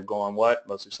because they've gone what?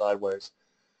 Mostly sideways.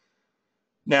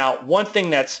 Now, one thing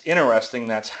that's interesting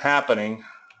that's happening,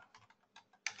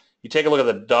 you take a look at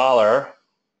the dollar.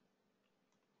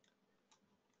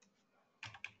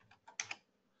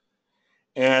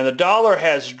 And the dollar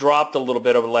has dropped a little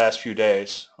bit over the last few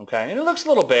days, okay? And it looks a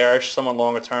little bearish, somewhat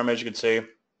longer term, as you can see.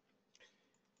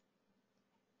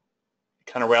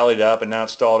 Kind of rallied up, and now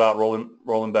it's stalled out,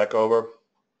 rolling back over.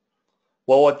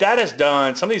 Well, what that has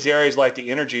done, some of these areas like the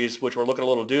energies, which were looking a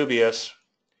little dubious,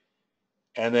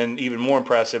 and then even more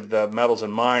impressive, the metals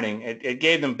and mining, it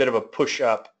gave them a bit of a push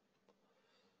up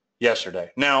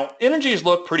yesterday. Now, energies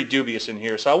look pretty dubious in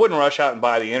here, so I wouldn't rush out and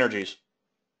buy the energies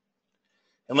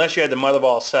unless you had the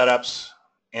motherball setups,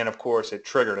 and of course it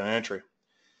triggered an entry.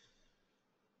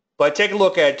 But take a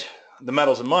look at the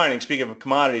metals and mining. Speaking of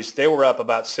commodities, they were up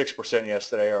about 6%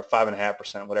 yesterday, or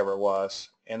 5.5%, whatever it was,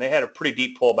 and they had a pretty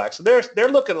deep pullback. So they're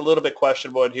looking a little bit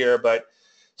questionable in here, but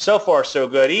so far so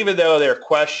good. Even though they're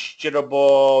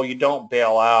questionable, you don't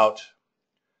bail out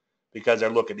because they're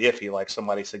looking iffy, like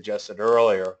somebody suggested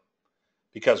earlier.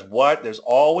 Because what? There's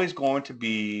always going to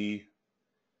be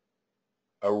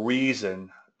a reason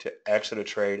to exit a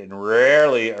trade and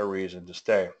rarely a reason to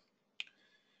stay.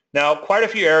 Now, quite a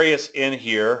few areas in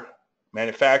here.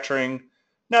 Manufacturing,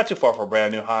 not too far from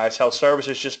brand new highs. Health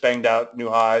services just banged out new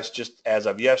highs just as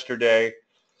of yesterday.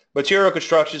 Material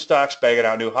construction stocks banging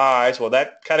out new highs. Well,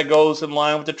 that kind of goes in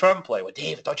line with the Trump play. Well,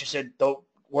 Dave, I thought you said don't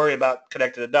worry about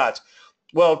connecting the dots.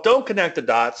 Well, don't connect the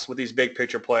dots with these big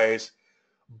picture plays.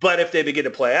 But if they begin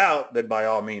to play out, then by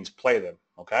all means play them,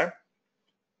 okay?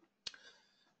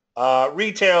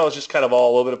 Retail is just kind of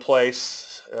all over the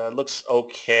place. Looks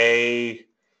okay,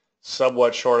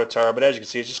 somewhat shorter term, but as you can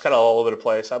see, it's just kind of all over the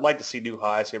place. I'd like to see new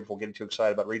highs here before getting too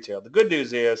excited about retail. The good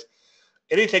news is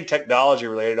anything technology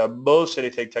related, most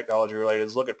anything technology related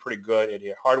is looking pretty good in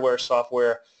here. Hardware,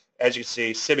 software, as you can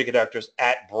see, semiconductors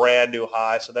at brand new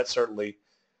highs, so that's certainly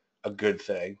a good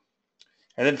thing.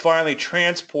 And then finally,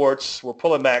 transports, we're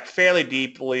pulling back fairly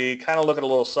deeply, kind of looking a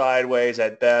little sideways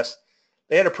at best.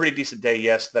 They had a pretty decent day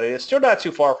yesterday. It's still not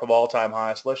too far from all-time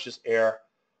highs, so let's just err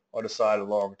on the side of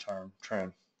the longer-term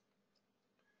trend.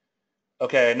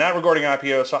 Okay, not regarding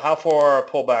IPOs, so how far a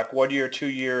pullback, 1 year, 2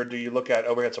 year, do you look at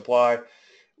overhead supply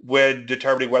when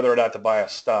determining whether or not to buy a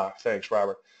stock? Thanks,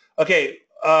 Robert. Okay,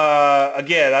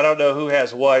 again, I don't know who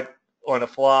has what on the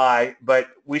fly, but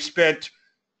we spent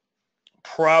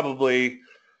probably,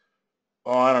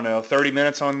 I don't know, 30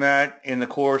 minutes on that in the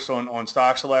course on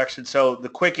stock selection. So the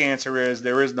quick answer is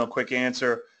there is no quick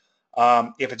answer.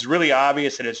 If it's really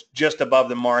obvious that it's just above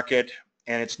the market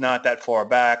and it's not that far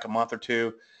back, a month or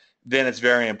two, then it's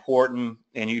very important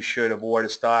and you should avoid a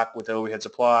stock with overhead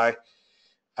supply.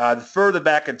 The further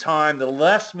back in time, the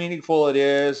less meaningful it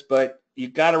is, but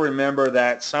you've got to remember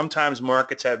that sometimes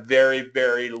markets have very,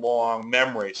 very long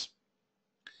memories.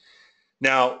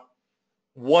 Now,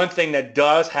 one thing that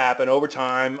does happen over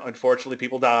time, unfortunately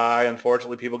people die,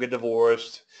 unfortunately people get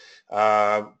divorced,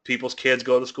 people's kids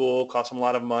go to school, cost them a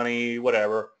lot of money,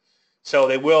 whatever. So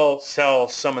they will sell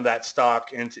some of that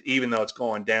stock, into, even though it's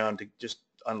going down, to just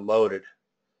unload it.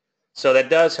 So that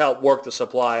does help work the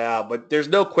supply out, but there's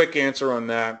no quick answer on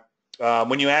that.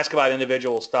 When you ask about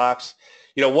individual stocks,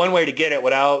 one way to get it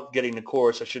without getting the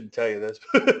course, I shouldn't tell you this,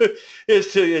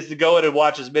 is to go in and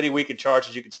watch as many weekend charts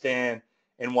as you can stand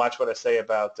and watch what I say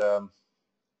about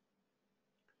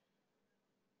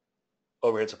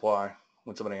overhead supply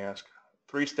when somebody asks.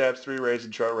 3 steps, 3 raises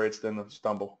in chart rates, then the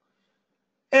stumble.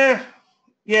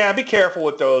 Yeah, be careful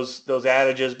with those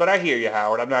adages, but I hear you,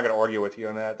 Howard. I'm not going to argue with you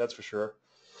on that, that's for sure.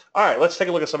 All right, let's take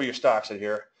a look at some of your stocks in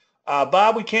here.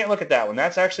 Bob, we can't look at that one.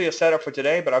 That's actually a setup for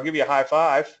today, but I'll give you a high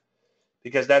five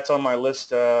because that's on my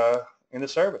list in the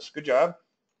service. Good job.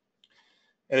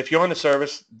 And if you're on the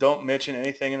service, don't mention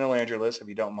anything in the Landry list if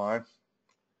you don't mind.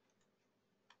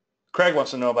 Craig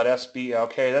wants to know about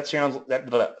SBLK. That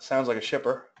sounds like a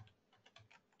shipper.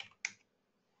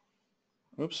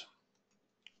 Oops.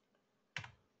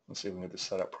 Let's see if we can get this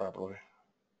set up properly.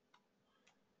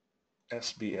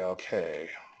 SBLK.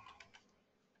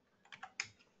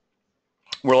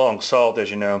 We're long salt, as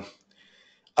you know.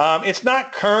 It's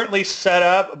not currently set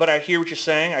up, but I hear what you're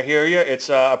saying. I hear you. It's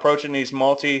approaching these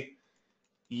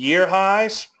multi-year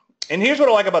highs. And here's what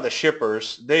I like about the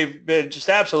shippers. They've been just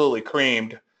absolutely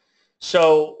creamed.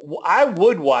 So I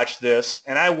would watch this,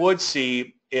 and I would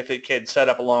see if it can set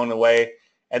up along the way.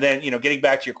 And then, getting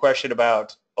back to your question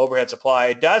about overhead supply,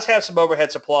 it does have some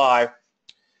overhead supply,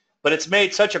 but it's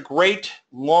made such a great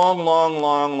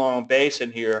long base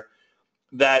in here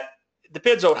that it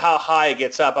depends on how high it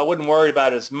gets up. I wouldn't worry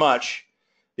about it as much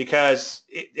because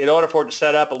in order for it to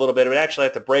set up a little bit, it would actually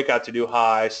have to break out to new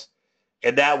highs,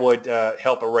 and that would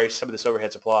help erase some of this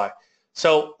overhead supply.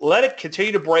 So let it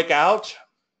continue to break out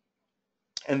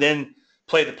and then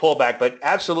play the pullback. But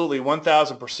absolutely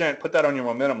 1,000%, put that on your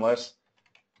momentum list.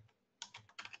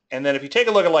 And then if you take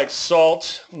a look at like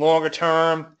salt longer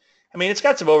term, I mean, it's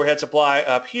got some overhead supply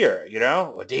up here,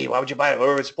 Well, D, why would you buy an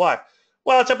overhead supply?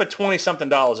 Well, it's up at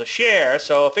 $20-something a share.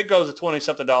 So if it goes to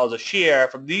 $20-something a share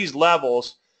from these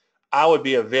levels, I would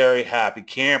be a very happy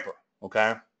camper,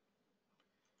 okay?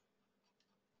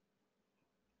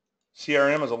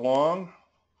 CRM is a long.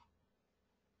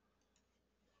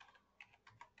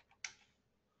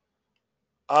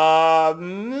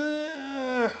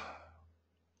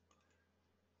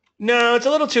 No, it's a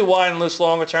little too wide and loose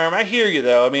longer term. I hear you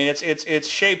though. I mean, it's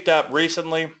shaped up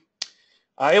recently.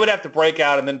 It would have to break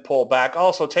out and then pull back.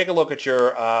 Also, take a look at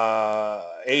your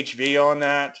HV on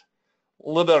that. A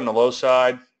little bit on the low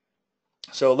side.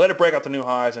 So let it break out the new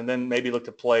highs and then maybe look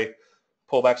to play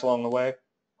pullbacks along the way.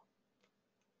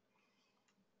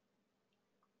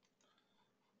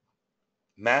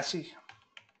 Massey.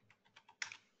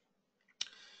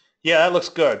 Yeah, that looks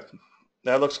good.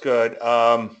 That looks good.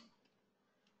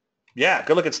 Yeah,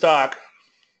 good looking stock.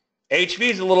 HV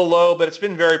is a little low, but it's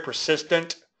been very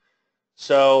persistent.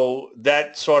 So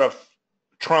that sort of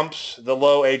trumps the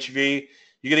low HV.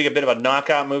 You're getting a bit of a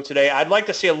knockout move today. I'd like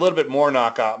to see a little bit more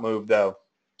knockout move though.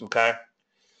 Okay.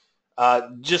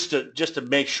 Just to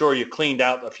make sure you cleaned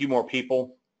out a few more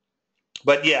people.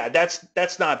 But yeah,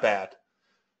 that's not bad.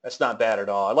 That's not bad at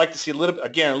all. I'd like to see a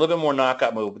little bit more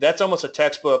knockout move. But that's almost a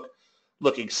textbook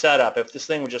looking setup. If this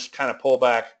thing would just kind of pull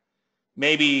back,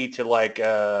 maybe to like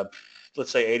let's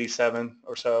say 87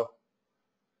 or so.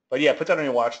 But yeah, put that on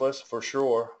your watch list for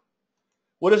sure.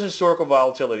 What is historical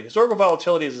volatility? Historical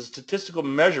volatility is a statistical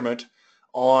measurement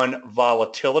on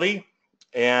volatility.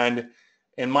 And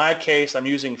in my case, I'm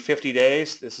using 50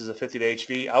 days. This is a 50-day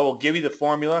HV. I will give you the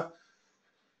formula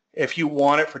if you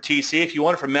want it for TC. If you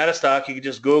want it for Metastock, you can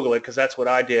just Google it because that's what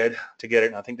I did to get it.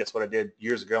 And I think that's what I did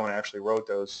years ago and I actually wrote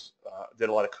those. Did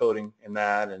a lot of coding in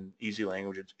that and easy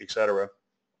language, etc.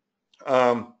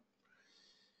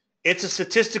 It's a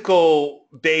statistical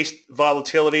based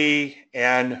volatility,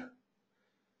 and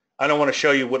I don't want to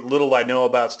show you what little I know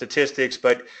about statistics,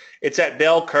 but it's that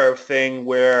bell curve thing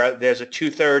where there's a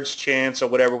 2/3 chance or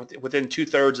whatever within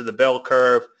 2/3 of the bell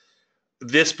curve.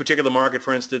 This particular market,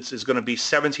 for instance, is going to be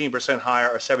 17% higher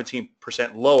or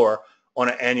 17% lower on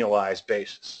an annualized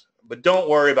basis. But don't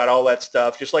worry about all that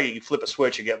stuff. Just like you flip a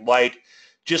switch and get light,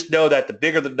 just know that the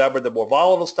bigger the number, the more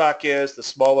volatile stock is. The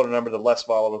smaller the number, the less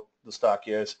volatile the stock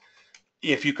is.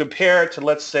 If you compare it to,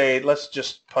 let's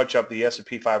just punch up the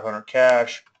S&P 500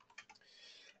 cash.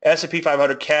 S&P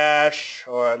 500 cash,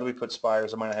 or let me put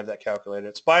Spiders. I might not have that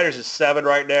calculated. Spiders is 7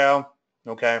 right now.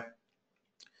 Okay.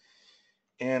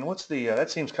 And what's the, that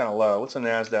seems kind of low. What's the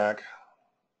NASDAQ?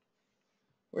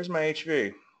 Where's my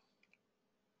HV?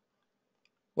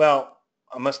 Well,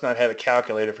 I must not have it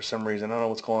calculated for some reason. I don't know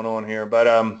what's going on here,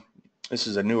 but this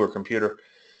is a newer computer.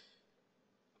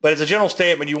 But as a general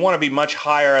statement, you want to be much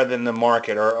higher than the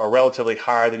market, or relatively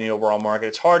higher than the overall market.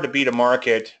 It's hard to beat a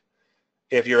market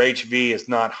if your HV is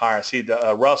not higher. See,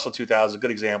 the Russell 2000 is a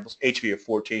good example. HV of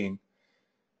 14.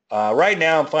 Right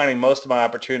now, I'm finding most of my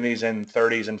opportunities in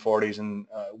 30s and 40s and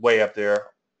way up there,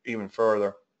 even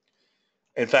further.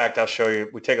 In fact, I'll show you.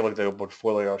 We take a look at the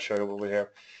portfolio. I'll show you what we have.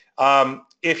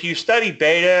 If you study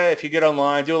beta, if you get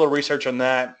online, do a little research on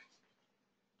that.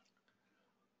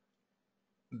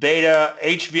 Beta,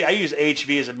 HV, I use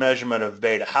HV as a measurement of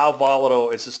beta. How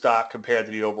volatile is the stock compared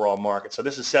to the overall market? So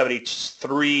this is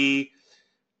 73.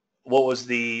 What was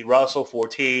the Russell?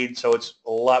 14. So it's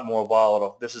a lot more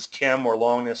volatile. This is Kim. We're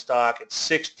long this stock at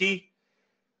 60.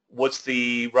 What's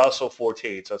the Russell?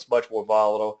 14. So it's much more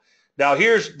volatile. Now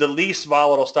here's the least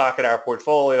volatile stock in our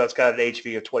portfolio. It's got an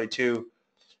HV of 22,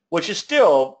 which is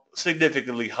still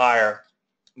significantly higher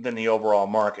than the overall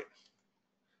market.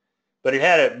 But it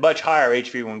had a much higher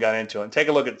HV when we got into it. And take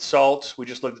a look at salt. We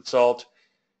just looked at salt.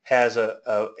 Has a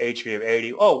HV of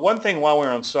 80. Oh, one thing while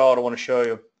we're on salt, I want to show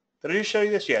you. Did I just show you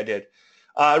this? Yeah, I did.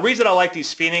 The reason I like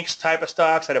these Phoenix type of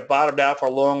stocks that have bottomed out for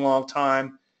a long, long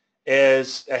time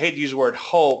is, I hate to use the word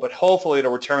hope, but hopefully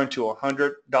it'll return to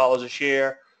 $100 a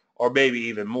share or maybe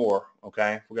even more,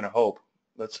 okay? We're going to hope.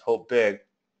 Let's hope big.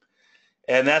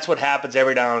 And that's what happens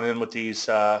every now and then with these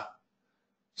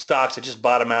stocks that just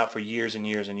bottom out for years and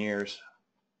years and years.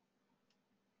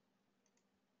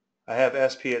 I have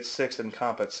SP at 6 and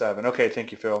comp at 7. Okay,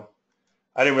 thank you, Phil.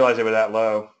 I didn't realize they were that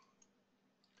low.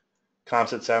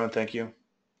 Comp's at 7, thank you.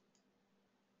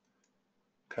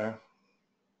 Okay.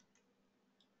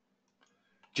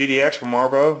 GDX for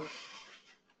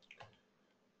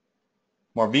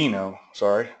Marvino,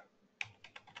 sorry.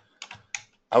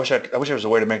 I wish there was a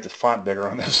way to make the font bigger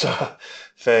on this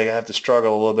thing. I have to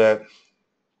struggle a little bit.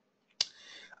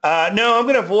 No, I'm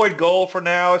going to avoid gold for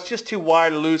now. It's just too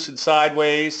wide, loose, and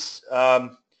sideways.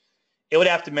 It would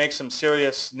have to make some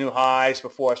serious new highs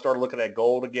before I started looking at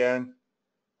gold again.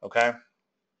 Okay.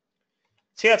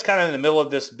 See how it's kind of in the middle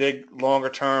of this big longer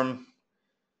term.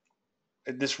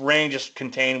 This range is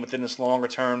contained within this longer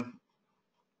term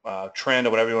trend, or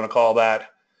whatever you want to call that.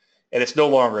 And it's no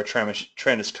longer a trend.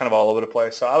 It's kind of all over the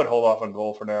place. So I would hold off on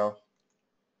gold for now.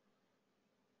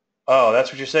 Oh,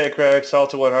 that's what you say, Craig.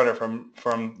 Salt to 100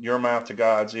 from your mouth to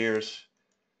God's ears.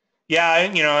 Yeah, I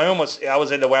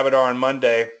was in the webinar on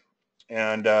Monday,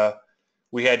 and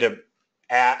we had to.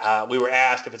 We were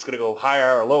asked if it's going to go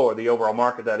higher or lower, the overall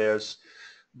market, that is,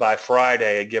 by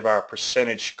Friday, and give our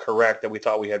percentage correct that we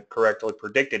thought we had correctly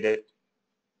predicted it.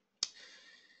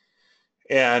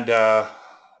 And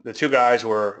the two guys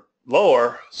were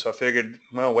lower, so I figured,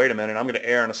 well, wait a minute, I'm going to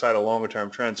err on the side of longer-term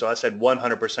trend. So I said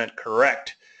 100%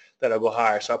 correct that I'll go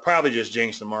higher. So I'll probably just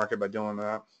jinx the market by doing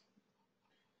that.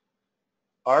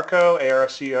 ARCO,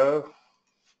 ARCO.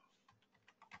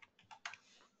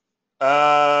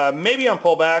 Maybe on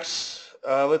pullbacks.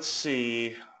 Let's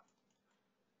see.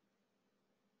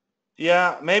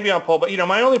 Yeah, maybe on pullback.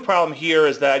 My only problem here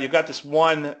is that you've got this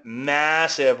one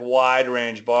massive wide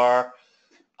range bar.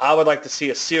 I would like to see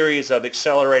a series of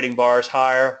accelerating bars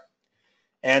higher.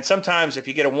 And sometimes if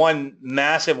you get a one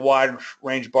massive wide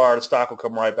range bar, the stock will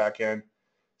come right back in.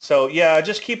 So yeah,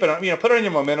 just keep it on, put it on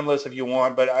your momentum list if you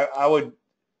want, but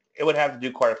it would have to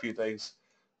do quite a few things.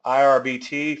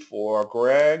 IRBT for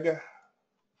Greg.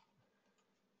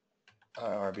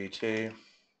 IRBT.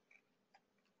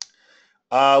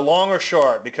 Long or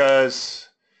short, because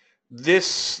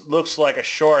this looks like a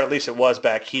short, at least it was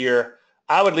back here.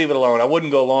 I would leave it alone. I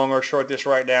wouldn't go long or short this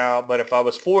right now, but if I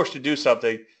was forced to do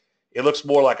something, it looks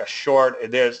more like a short.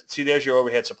 And there's your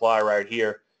overhead supply right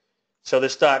here. So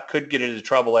this stock could get into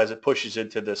trouble as it pushes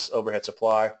into this overhead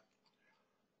supply.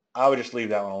 I would just leave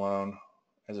that one alone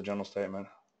as a general statement.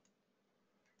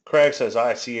 Craig says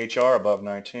ICHR above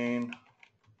 19.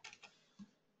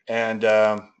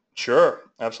 And sure,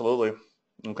 absolutely.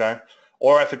 Okay.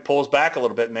 Or if it pulls back a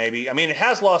little bit, maybe. I mean, it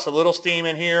has lost a little steam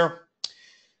in here.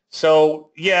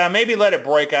 So, yeah, maybe let it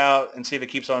break out and see if it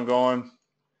keeps on going.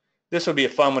 This would be a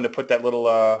fun one to put that little,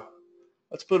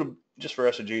 let's put just for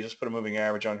SG, just put a moving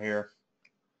average on here.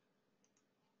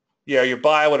 Yeah, your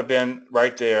buy would have been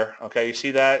right there. Okay, you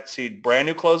see that? See brand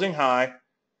new closing high,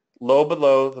 low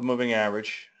below the moving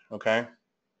average. Okay.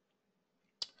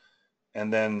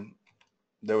 And then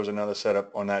there was another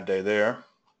setup on that day there.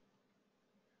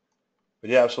 But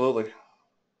yeah, absolutely.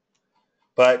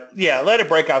 But yeah, let it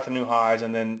break out the new highs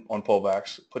and then on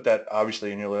pullbacks. Put that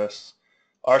obviously in your list.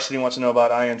 Arseny wants to know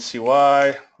about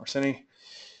INCY. Arseny?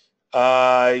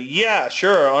 Yeah,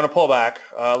 sure, on a pullback.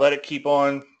 Let it keep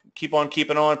on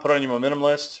keeping on. Put it on your momentum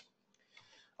list.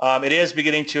 It is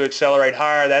beginning to accelerate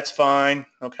higher. That's fine.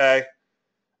 Okay.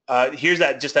 Here's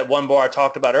just that one bar I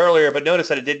talked about earlier, but notice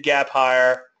that it did gap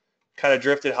higher, kind of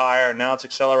drifted higher, and now it's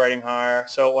accelerating higher.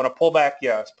 So on a pullback,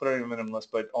 yeah, let's put it in minimalist,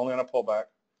 but only on a pullback.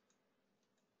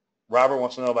 Robert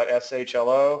wants to know about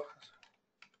SHLO.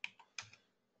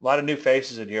 A lot of new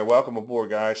faces in here. Welcome aboard,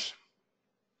 guys.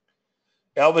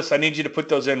 Elvis, I need you to put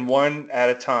those in one at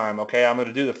a time, okay? I'm going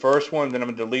to do the first one, then I'm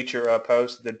going to delete your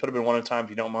post, then put them in one at a time if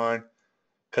you don't mind,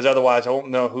 because otherwise I won't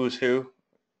know who's who.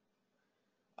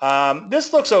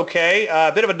 This looks okay.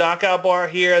 A bit of a knockout bar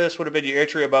here. This would have been your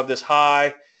entry above this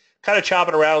high. Kind of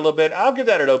chopping around a little bit. I'll give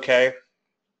that an okay.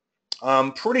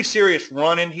 Pretty serious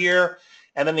run in here.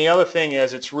 And then the other thing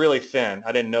is it's really thin.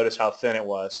 I didn't notice how thin it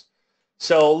was.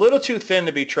 So a little too thin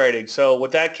to be trading. So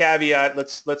with that caveat,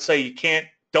 let's say you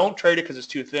don't trade it because it's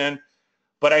too thin.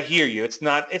 But I hear you. It's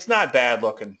not bad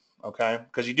looking, okay?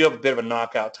 Because you do have a bit of a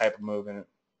knockout type of move in it.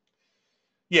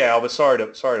 Yeah, I was sorry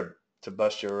to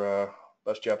bust you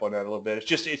up on that a little bit. It's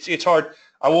just it's hard.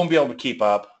 I won't be able to keep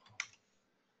up.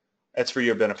 That's for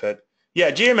your benefit.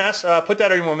 Yeah, GMS, put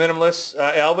that on your minimalist,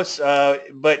 Elvis.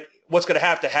 But what's going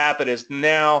to happen is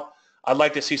now I'd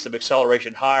like to see some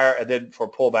acceleration higher and then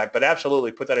for pullback. But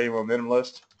absolutely, put that on your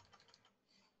minimalist.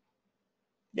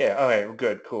 Yeah, okay,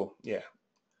 good, cool, yeah.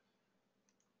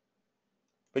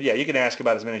 But yeah, you can ask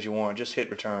about as many as you want. Just hit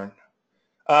return.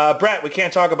 Brett, we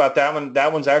can't talk about that one.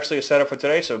 That one's actually a setup for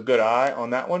today, so good eye on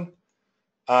that one.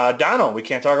 Donald, we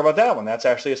can't talk about that one. That's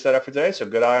actually a setup for today, so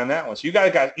good eye on that one. So you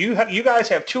guys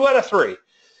have 2 out of 3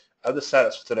 of the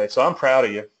setups for today, so I'm proud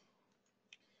of you.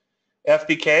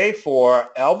 FBK for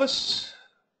Elvis.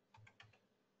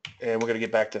 And we're going to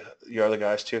get back to your other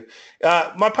guys too.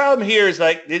 My problem here is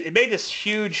like it made this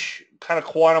huge kind of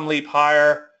quantum leap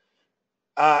higher.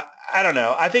 I don't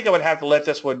know. I think I would have to let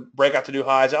this one break out to new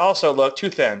highs. Also, look, too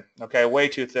thin. Okay, way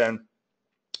too thin.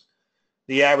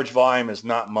 The average volume is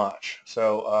not much.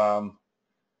 So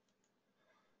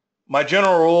my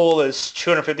general rule is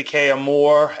 250K or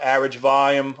more average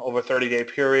volume over a 30-day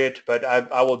period, but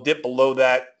I will dip below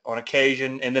that on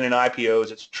occasion. And then in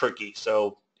IPOs, it's tricky.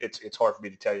 So it's hard for me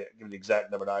to tell you, give the exact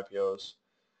number of IPOs.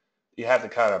 You have to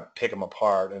kind of pick them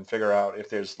apart and figure out if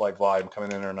there's like volume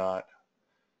coming in or not,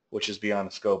 which is beyond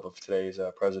the scope of today's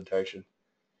presentation.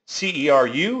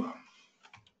 CERU.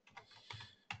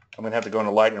 I'm going to have to go in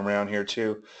a lightning round here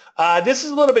too. This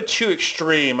is a little bit too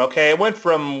extreme, okay? It went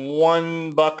from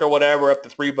 $1 or whatever up to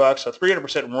 $3, so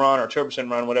 300% run or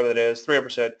 200% run, whatever that is,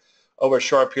 300% over a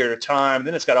short period of time.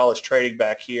 Then it's got all this trading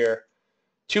back here.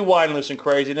 Too wide and loose and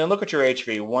crazy. And then look at your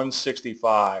HV,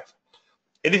 165.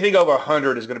 Anything over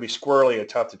 100 is going to be squirrely and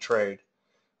tough to trade.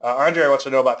 Andre wants to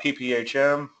know about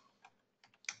PPHM.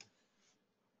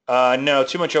 No,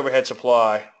 too much overhead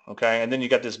supply, okay? And then you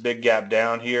got this big gap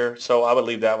down here, so I would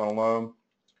leave that one alone.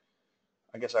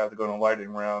 I guess I have to go in a lightning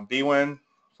round. BWIN,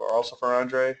 also for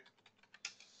Andre.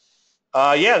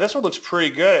 Yeah, this one looks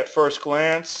pretty good at first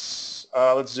glance.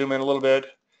 Let's zoom in a little bit.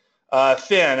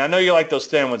 Thin. I know you like those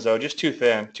thin ones, though. Just too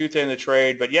thin. Too thin to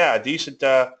trade. But, yeah, decent,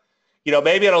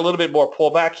 maybe at a little bit more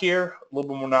pullback here, a little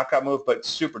bit more knockout move, but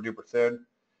super-duper thin.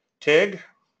 TIG.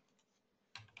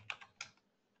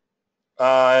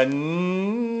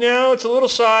 No, it's a little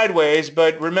sideways,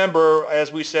 but remember,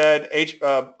 as we said,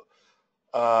 IPOs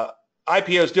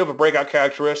do have a breakout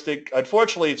characteristic.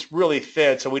 Unfortunately, it's really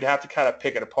thin, so we'd have to kind of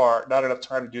pick it apart. Not enough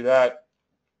time to do that.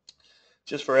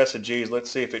 Just for S&Gs,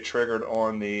 let's see if it triggered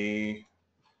on the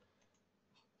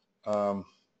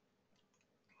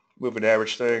moving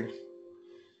average thing.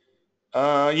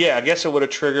 Yeah, I guess it would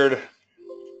have triggered.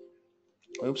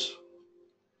 Oops.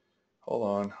 Hold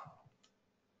on.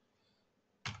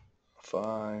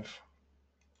 5.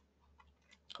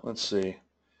 Let's see.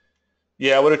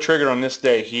 Yeah, it would have triggered on this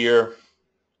day here.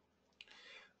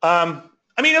 I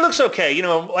mean, it looks okay.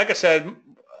 Like I said,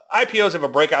 IPOs have a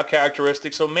breakout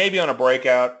characteristic, so maybe on a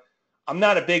breakout. I'm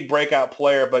not a big breakout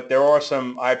player, but there are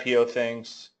some IPO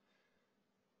things.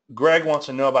 Greg wants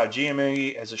to know about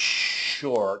GME as a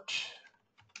short.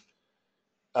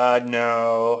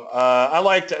 No.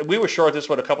 We were short this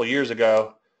one a couple years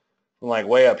ago, like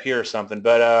way up here or something,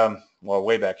 but well,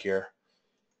 way back here.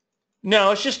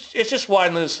 No, it's just wide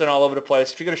and loose and all over the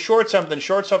place. If you're going to short something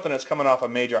that's coming off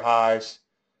of major highs.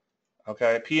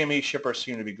 Okay, PME shippers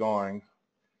seem to be going.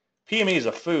 PME is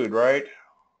a food, right?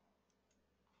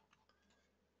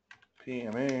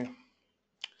 PME.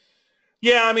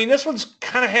 Yeah, I mean, this one's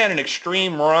kind of had an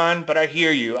extreme run, but I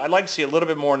hear you. I'd like to see a little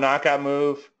bit more knockout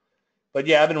move. But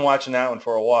yeah, I've been watching that one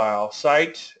for a while.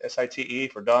 Site, S-I-T-E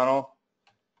for Donald.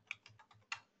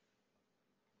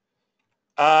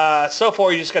 So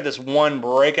far, you just got this one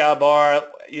breakout bar.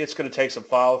 It's going to take some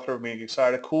follow through. Being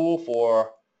excited. Cool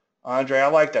for Andre. I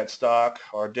like that stock,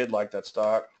 or did like that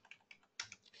stock.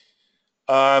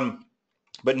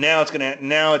 But now it's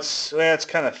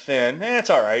kind of thin. It's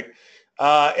all right.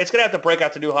 It's gonna have to break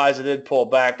out the new highs. It did pull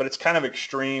back, but it's kind of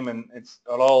extreme and it's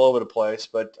all over the place.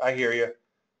 But I hear you.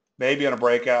 Maybe on a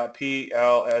breakout.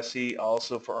 PLSE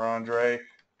also for Andre.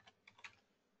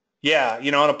 Yeah,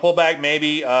 on a pullback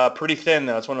maybe. Pretty thin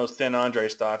though. It's one of those thin Andre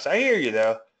stocks. I hear you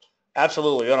though.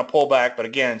 Absolutely on a pullback, but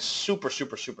again, super,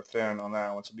 super, super thin on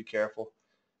that one. So be careful.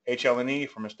 HLNE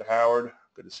for Mr. Howard.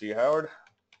 Good to see you, Howard.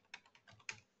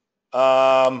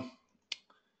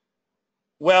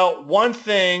 Well, one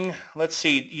thing, let's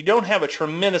see, you don't have a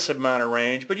tremendous amount of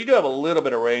range, but you do have a little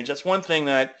bit of range. That's one thing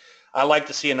that I like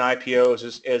to see in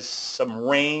IPOs is some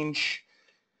range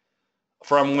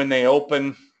from when they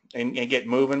open and get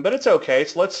moving, but it's okay.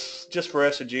 So let's, just for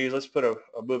S&Gs, let's put a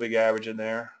moving average in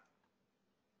there.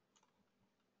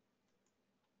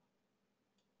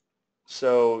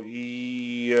 So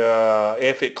yeah,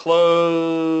 if it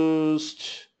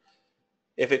closes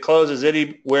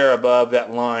anywhere above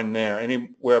that line there,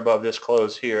 anywhere above this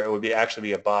close here, it would actually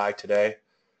be a buy today.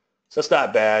 So it's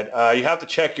not bad. You have to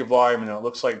check your volume, and it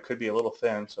looks like it could be a little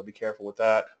thin, so be careful with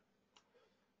that.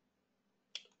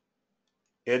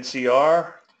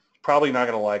 NCR, probably not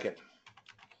going to like it.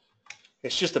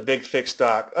 It's just a big fixed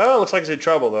stock. Oh, looks like it's in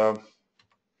trouble, though.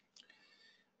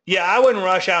 Yeah, I wouldn't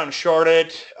rush out and short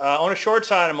it. On a short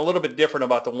side, I'm a little bit different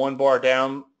about the one bar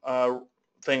down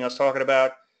thing I was talking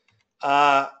about.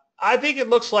 I think it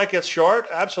looks like it's short,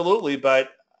 absolutely,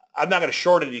 but I'm not going to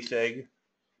short anything.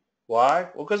 Why?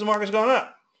 Well, because the market's going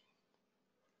up.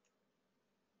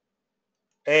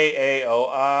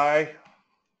 AAOI.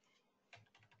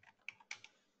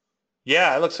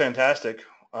 Yeah, it looks fantastic.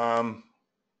 A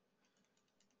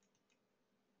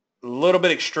little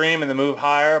bit extreme in the move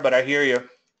higher, but I hear you.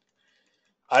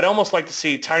 I'd almost like to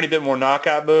see a tiny bit more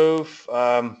knockout move.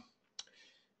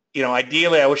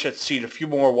 Ideally, I wish I'd seen a few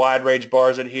more wide range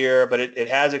bars in here, but it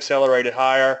has accelerated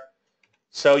higher.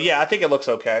 So, yeah, I think it looks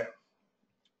okay.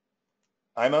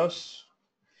 IMOs.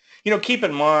 Keep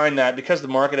in mind that because the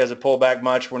market hasn't pulled back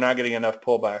much, we're not getting enough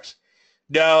pullbacks.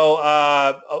 No,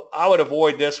 I would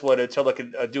avoid this one until it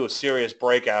can do a serious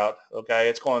breakout, okay?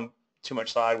 It's going too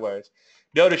much sideways.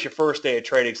 Notice your first day of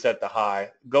trading set the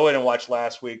high. Go in and watch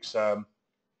last week's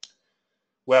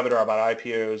webinar about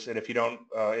IPOs, and if you don't,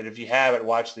 and if you haven't,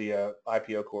 watch the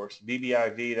IPO course.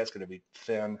 BBIV, that's going to be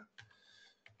thin,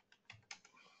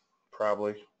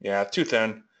 probably. Yeah, too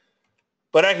thin.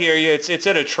 But I hear you. It's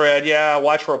in a trend. Yeah,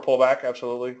 watch for a pullback.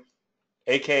 Absolutely.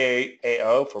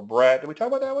 AKAO for Brett. Did we talk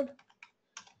about that one?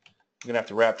 I'm gonna have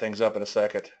to wrap things up in a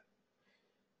second.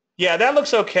 Yeah, that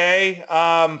looks okay.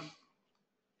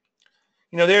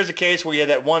 There's a case where you had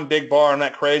that one big bar. I'm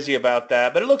not crazy about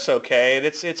that, but it looks okay.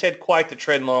 It's had quite the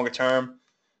trend longer term.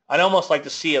 I'd almost like to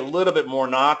see a little bit more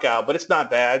knockout, but it's not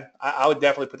bad. I would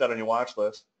definitely put that on your watch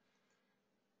list.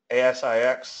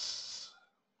 ASIX.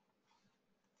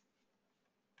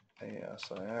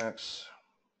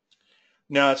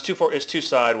 No, it's too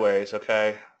sideways,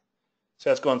 okay? So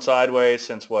that's going sideways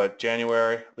since what,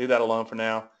 January? Leave that alone for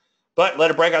now. But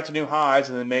let it break out to new highs,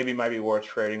 and then maybe it might be worth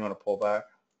trading on a pullback.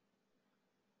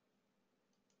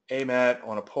 AMAT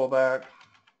on a pullback.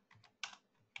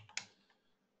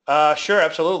 Sure,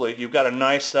 absolutely. You've got a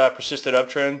nice persistent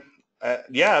uptrend.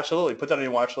 Yeah, absolutely. Put that on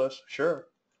your watch list. Sure.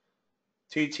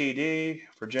 TTD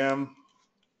for Jim.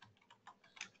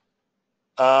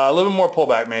 A little bit more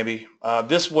pullback maybe.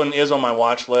 This one is on my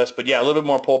watch list, but yeah, a little bit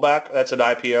more pullback. That's an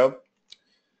IPO.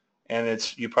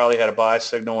 And you probably had a buy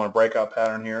signal and a breakout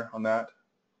pattern here on that.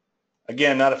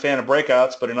 Again, not a fan of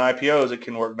breakouts, but in IPOs it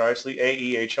can work nicely.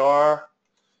 AEHR.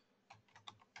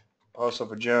 Also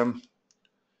for Jim.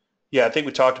 Yeah, I think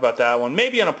we talked about that one.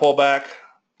 Maybe on a pullback.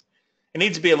 It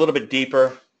needs to be a little bit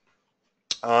deeper.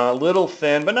 A little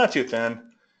thin, but not too thin.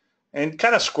 And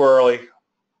kind of squirrely.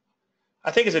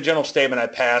 I think as a general statement,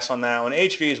 I'd pass on that one.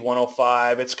 HV is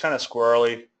 105. It's kind of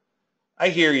squirrely. I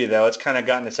hear you, though. It's kind of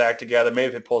gotten its act together.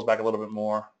 Maybe if it pulls back a little bit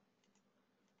more.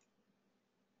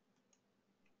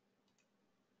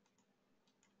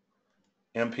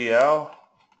 MPL.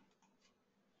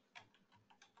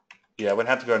 Yeah, we'd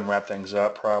have to go ahead and wrap things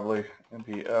up, probably.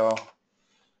 MPL.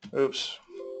 Oops.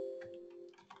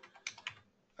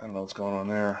 I don't know what's going on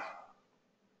there.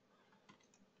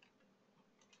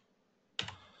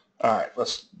 All right,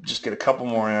 let's just get a couple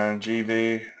more in.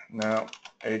 GV. No.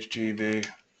 HGV.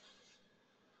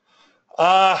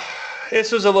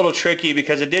 This was a little tricky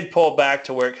because it did pull back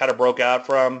to where it kind of broke out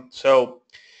from. So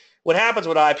what happens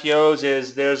with IPOs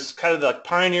is there's kind of the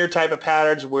pioneer type of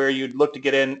patterns where you'd look to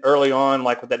get in early on,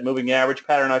 like with that moving average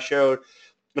pattern I showed,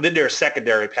 but then there's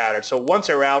secondary patterns. So once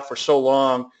they're out for so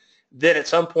long, then at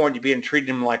some point you're being treated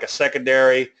them like a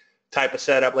secondary. type of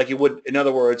setup like you would, in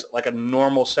other words, like a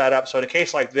normal setup. So in a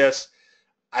case like this,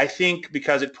 I think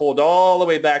because it pulled all the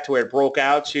way back to where it broke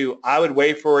out to, I would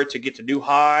wait for it to get to new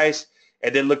highs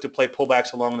and then look to play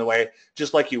pullbacks along the way,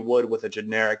 just like you would with a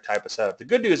generic type of setup. The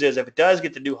good news is if it does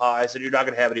get to new highs, then you're not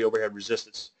going to have any overhead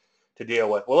resistance to deal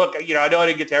with. Well, look, I know I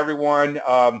didn't get to everyone.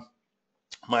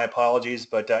 My apologies,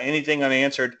 but anything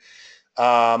unanswered,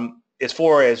 as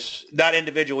far as not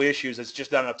individual issues, it's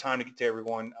just not enough time to get to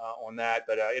everyone on that.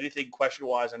 But anything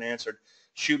question-wise unanswered,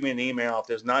 shoot me an email. If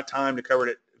there's not time to cover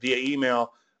it via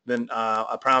email, then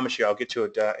I promise you I'll get to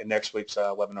it in next week's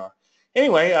webinar.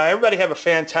 Anyway, everybody have a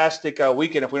fantastic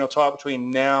weekend. If we don't talk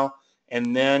between now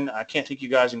and then, I can't thank you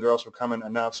guys and girls for coming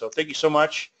enough. So thank you so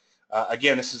much.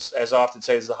 Again, this is, as I often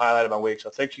say, this is the highlight of my week. So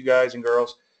thank you guys and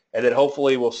girls. And then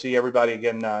hopefully we'll see everybody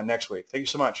again next week. Thank you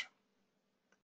so much.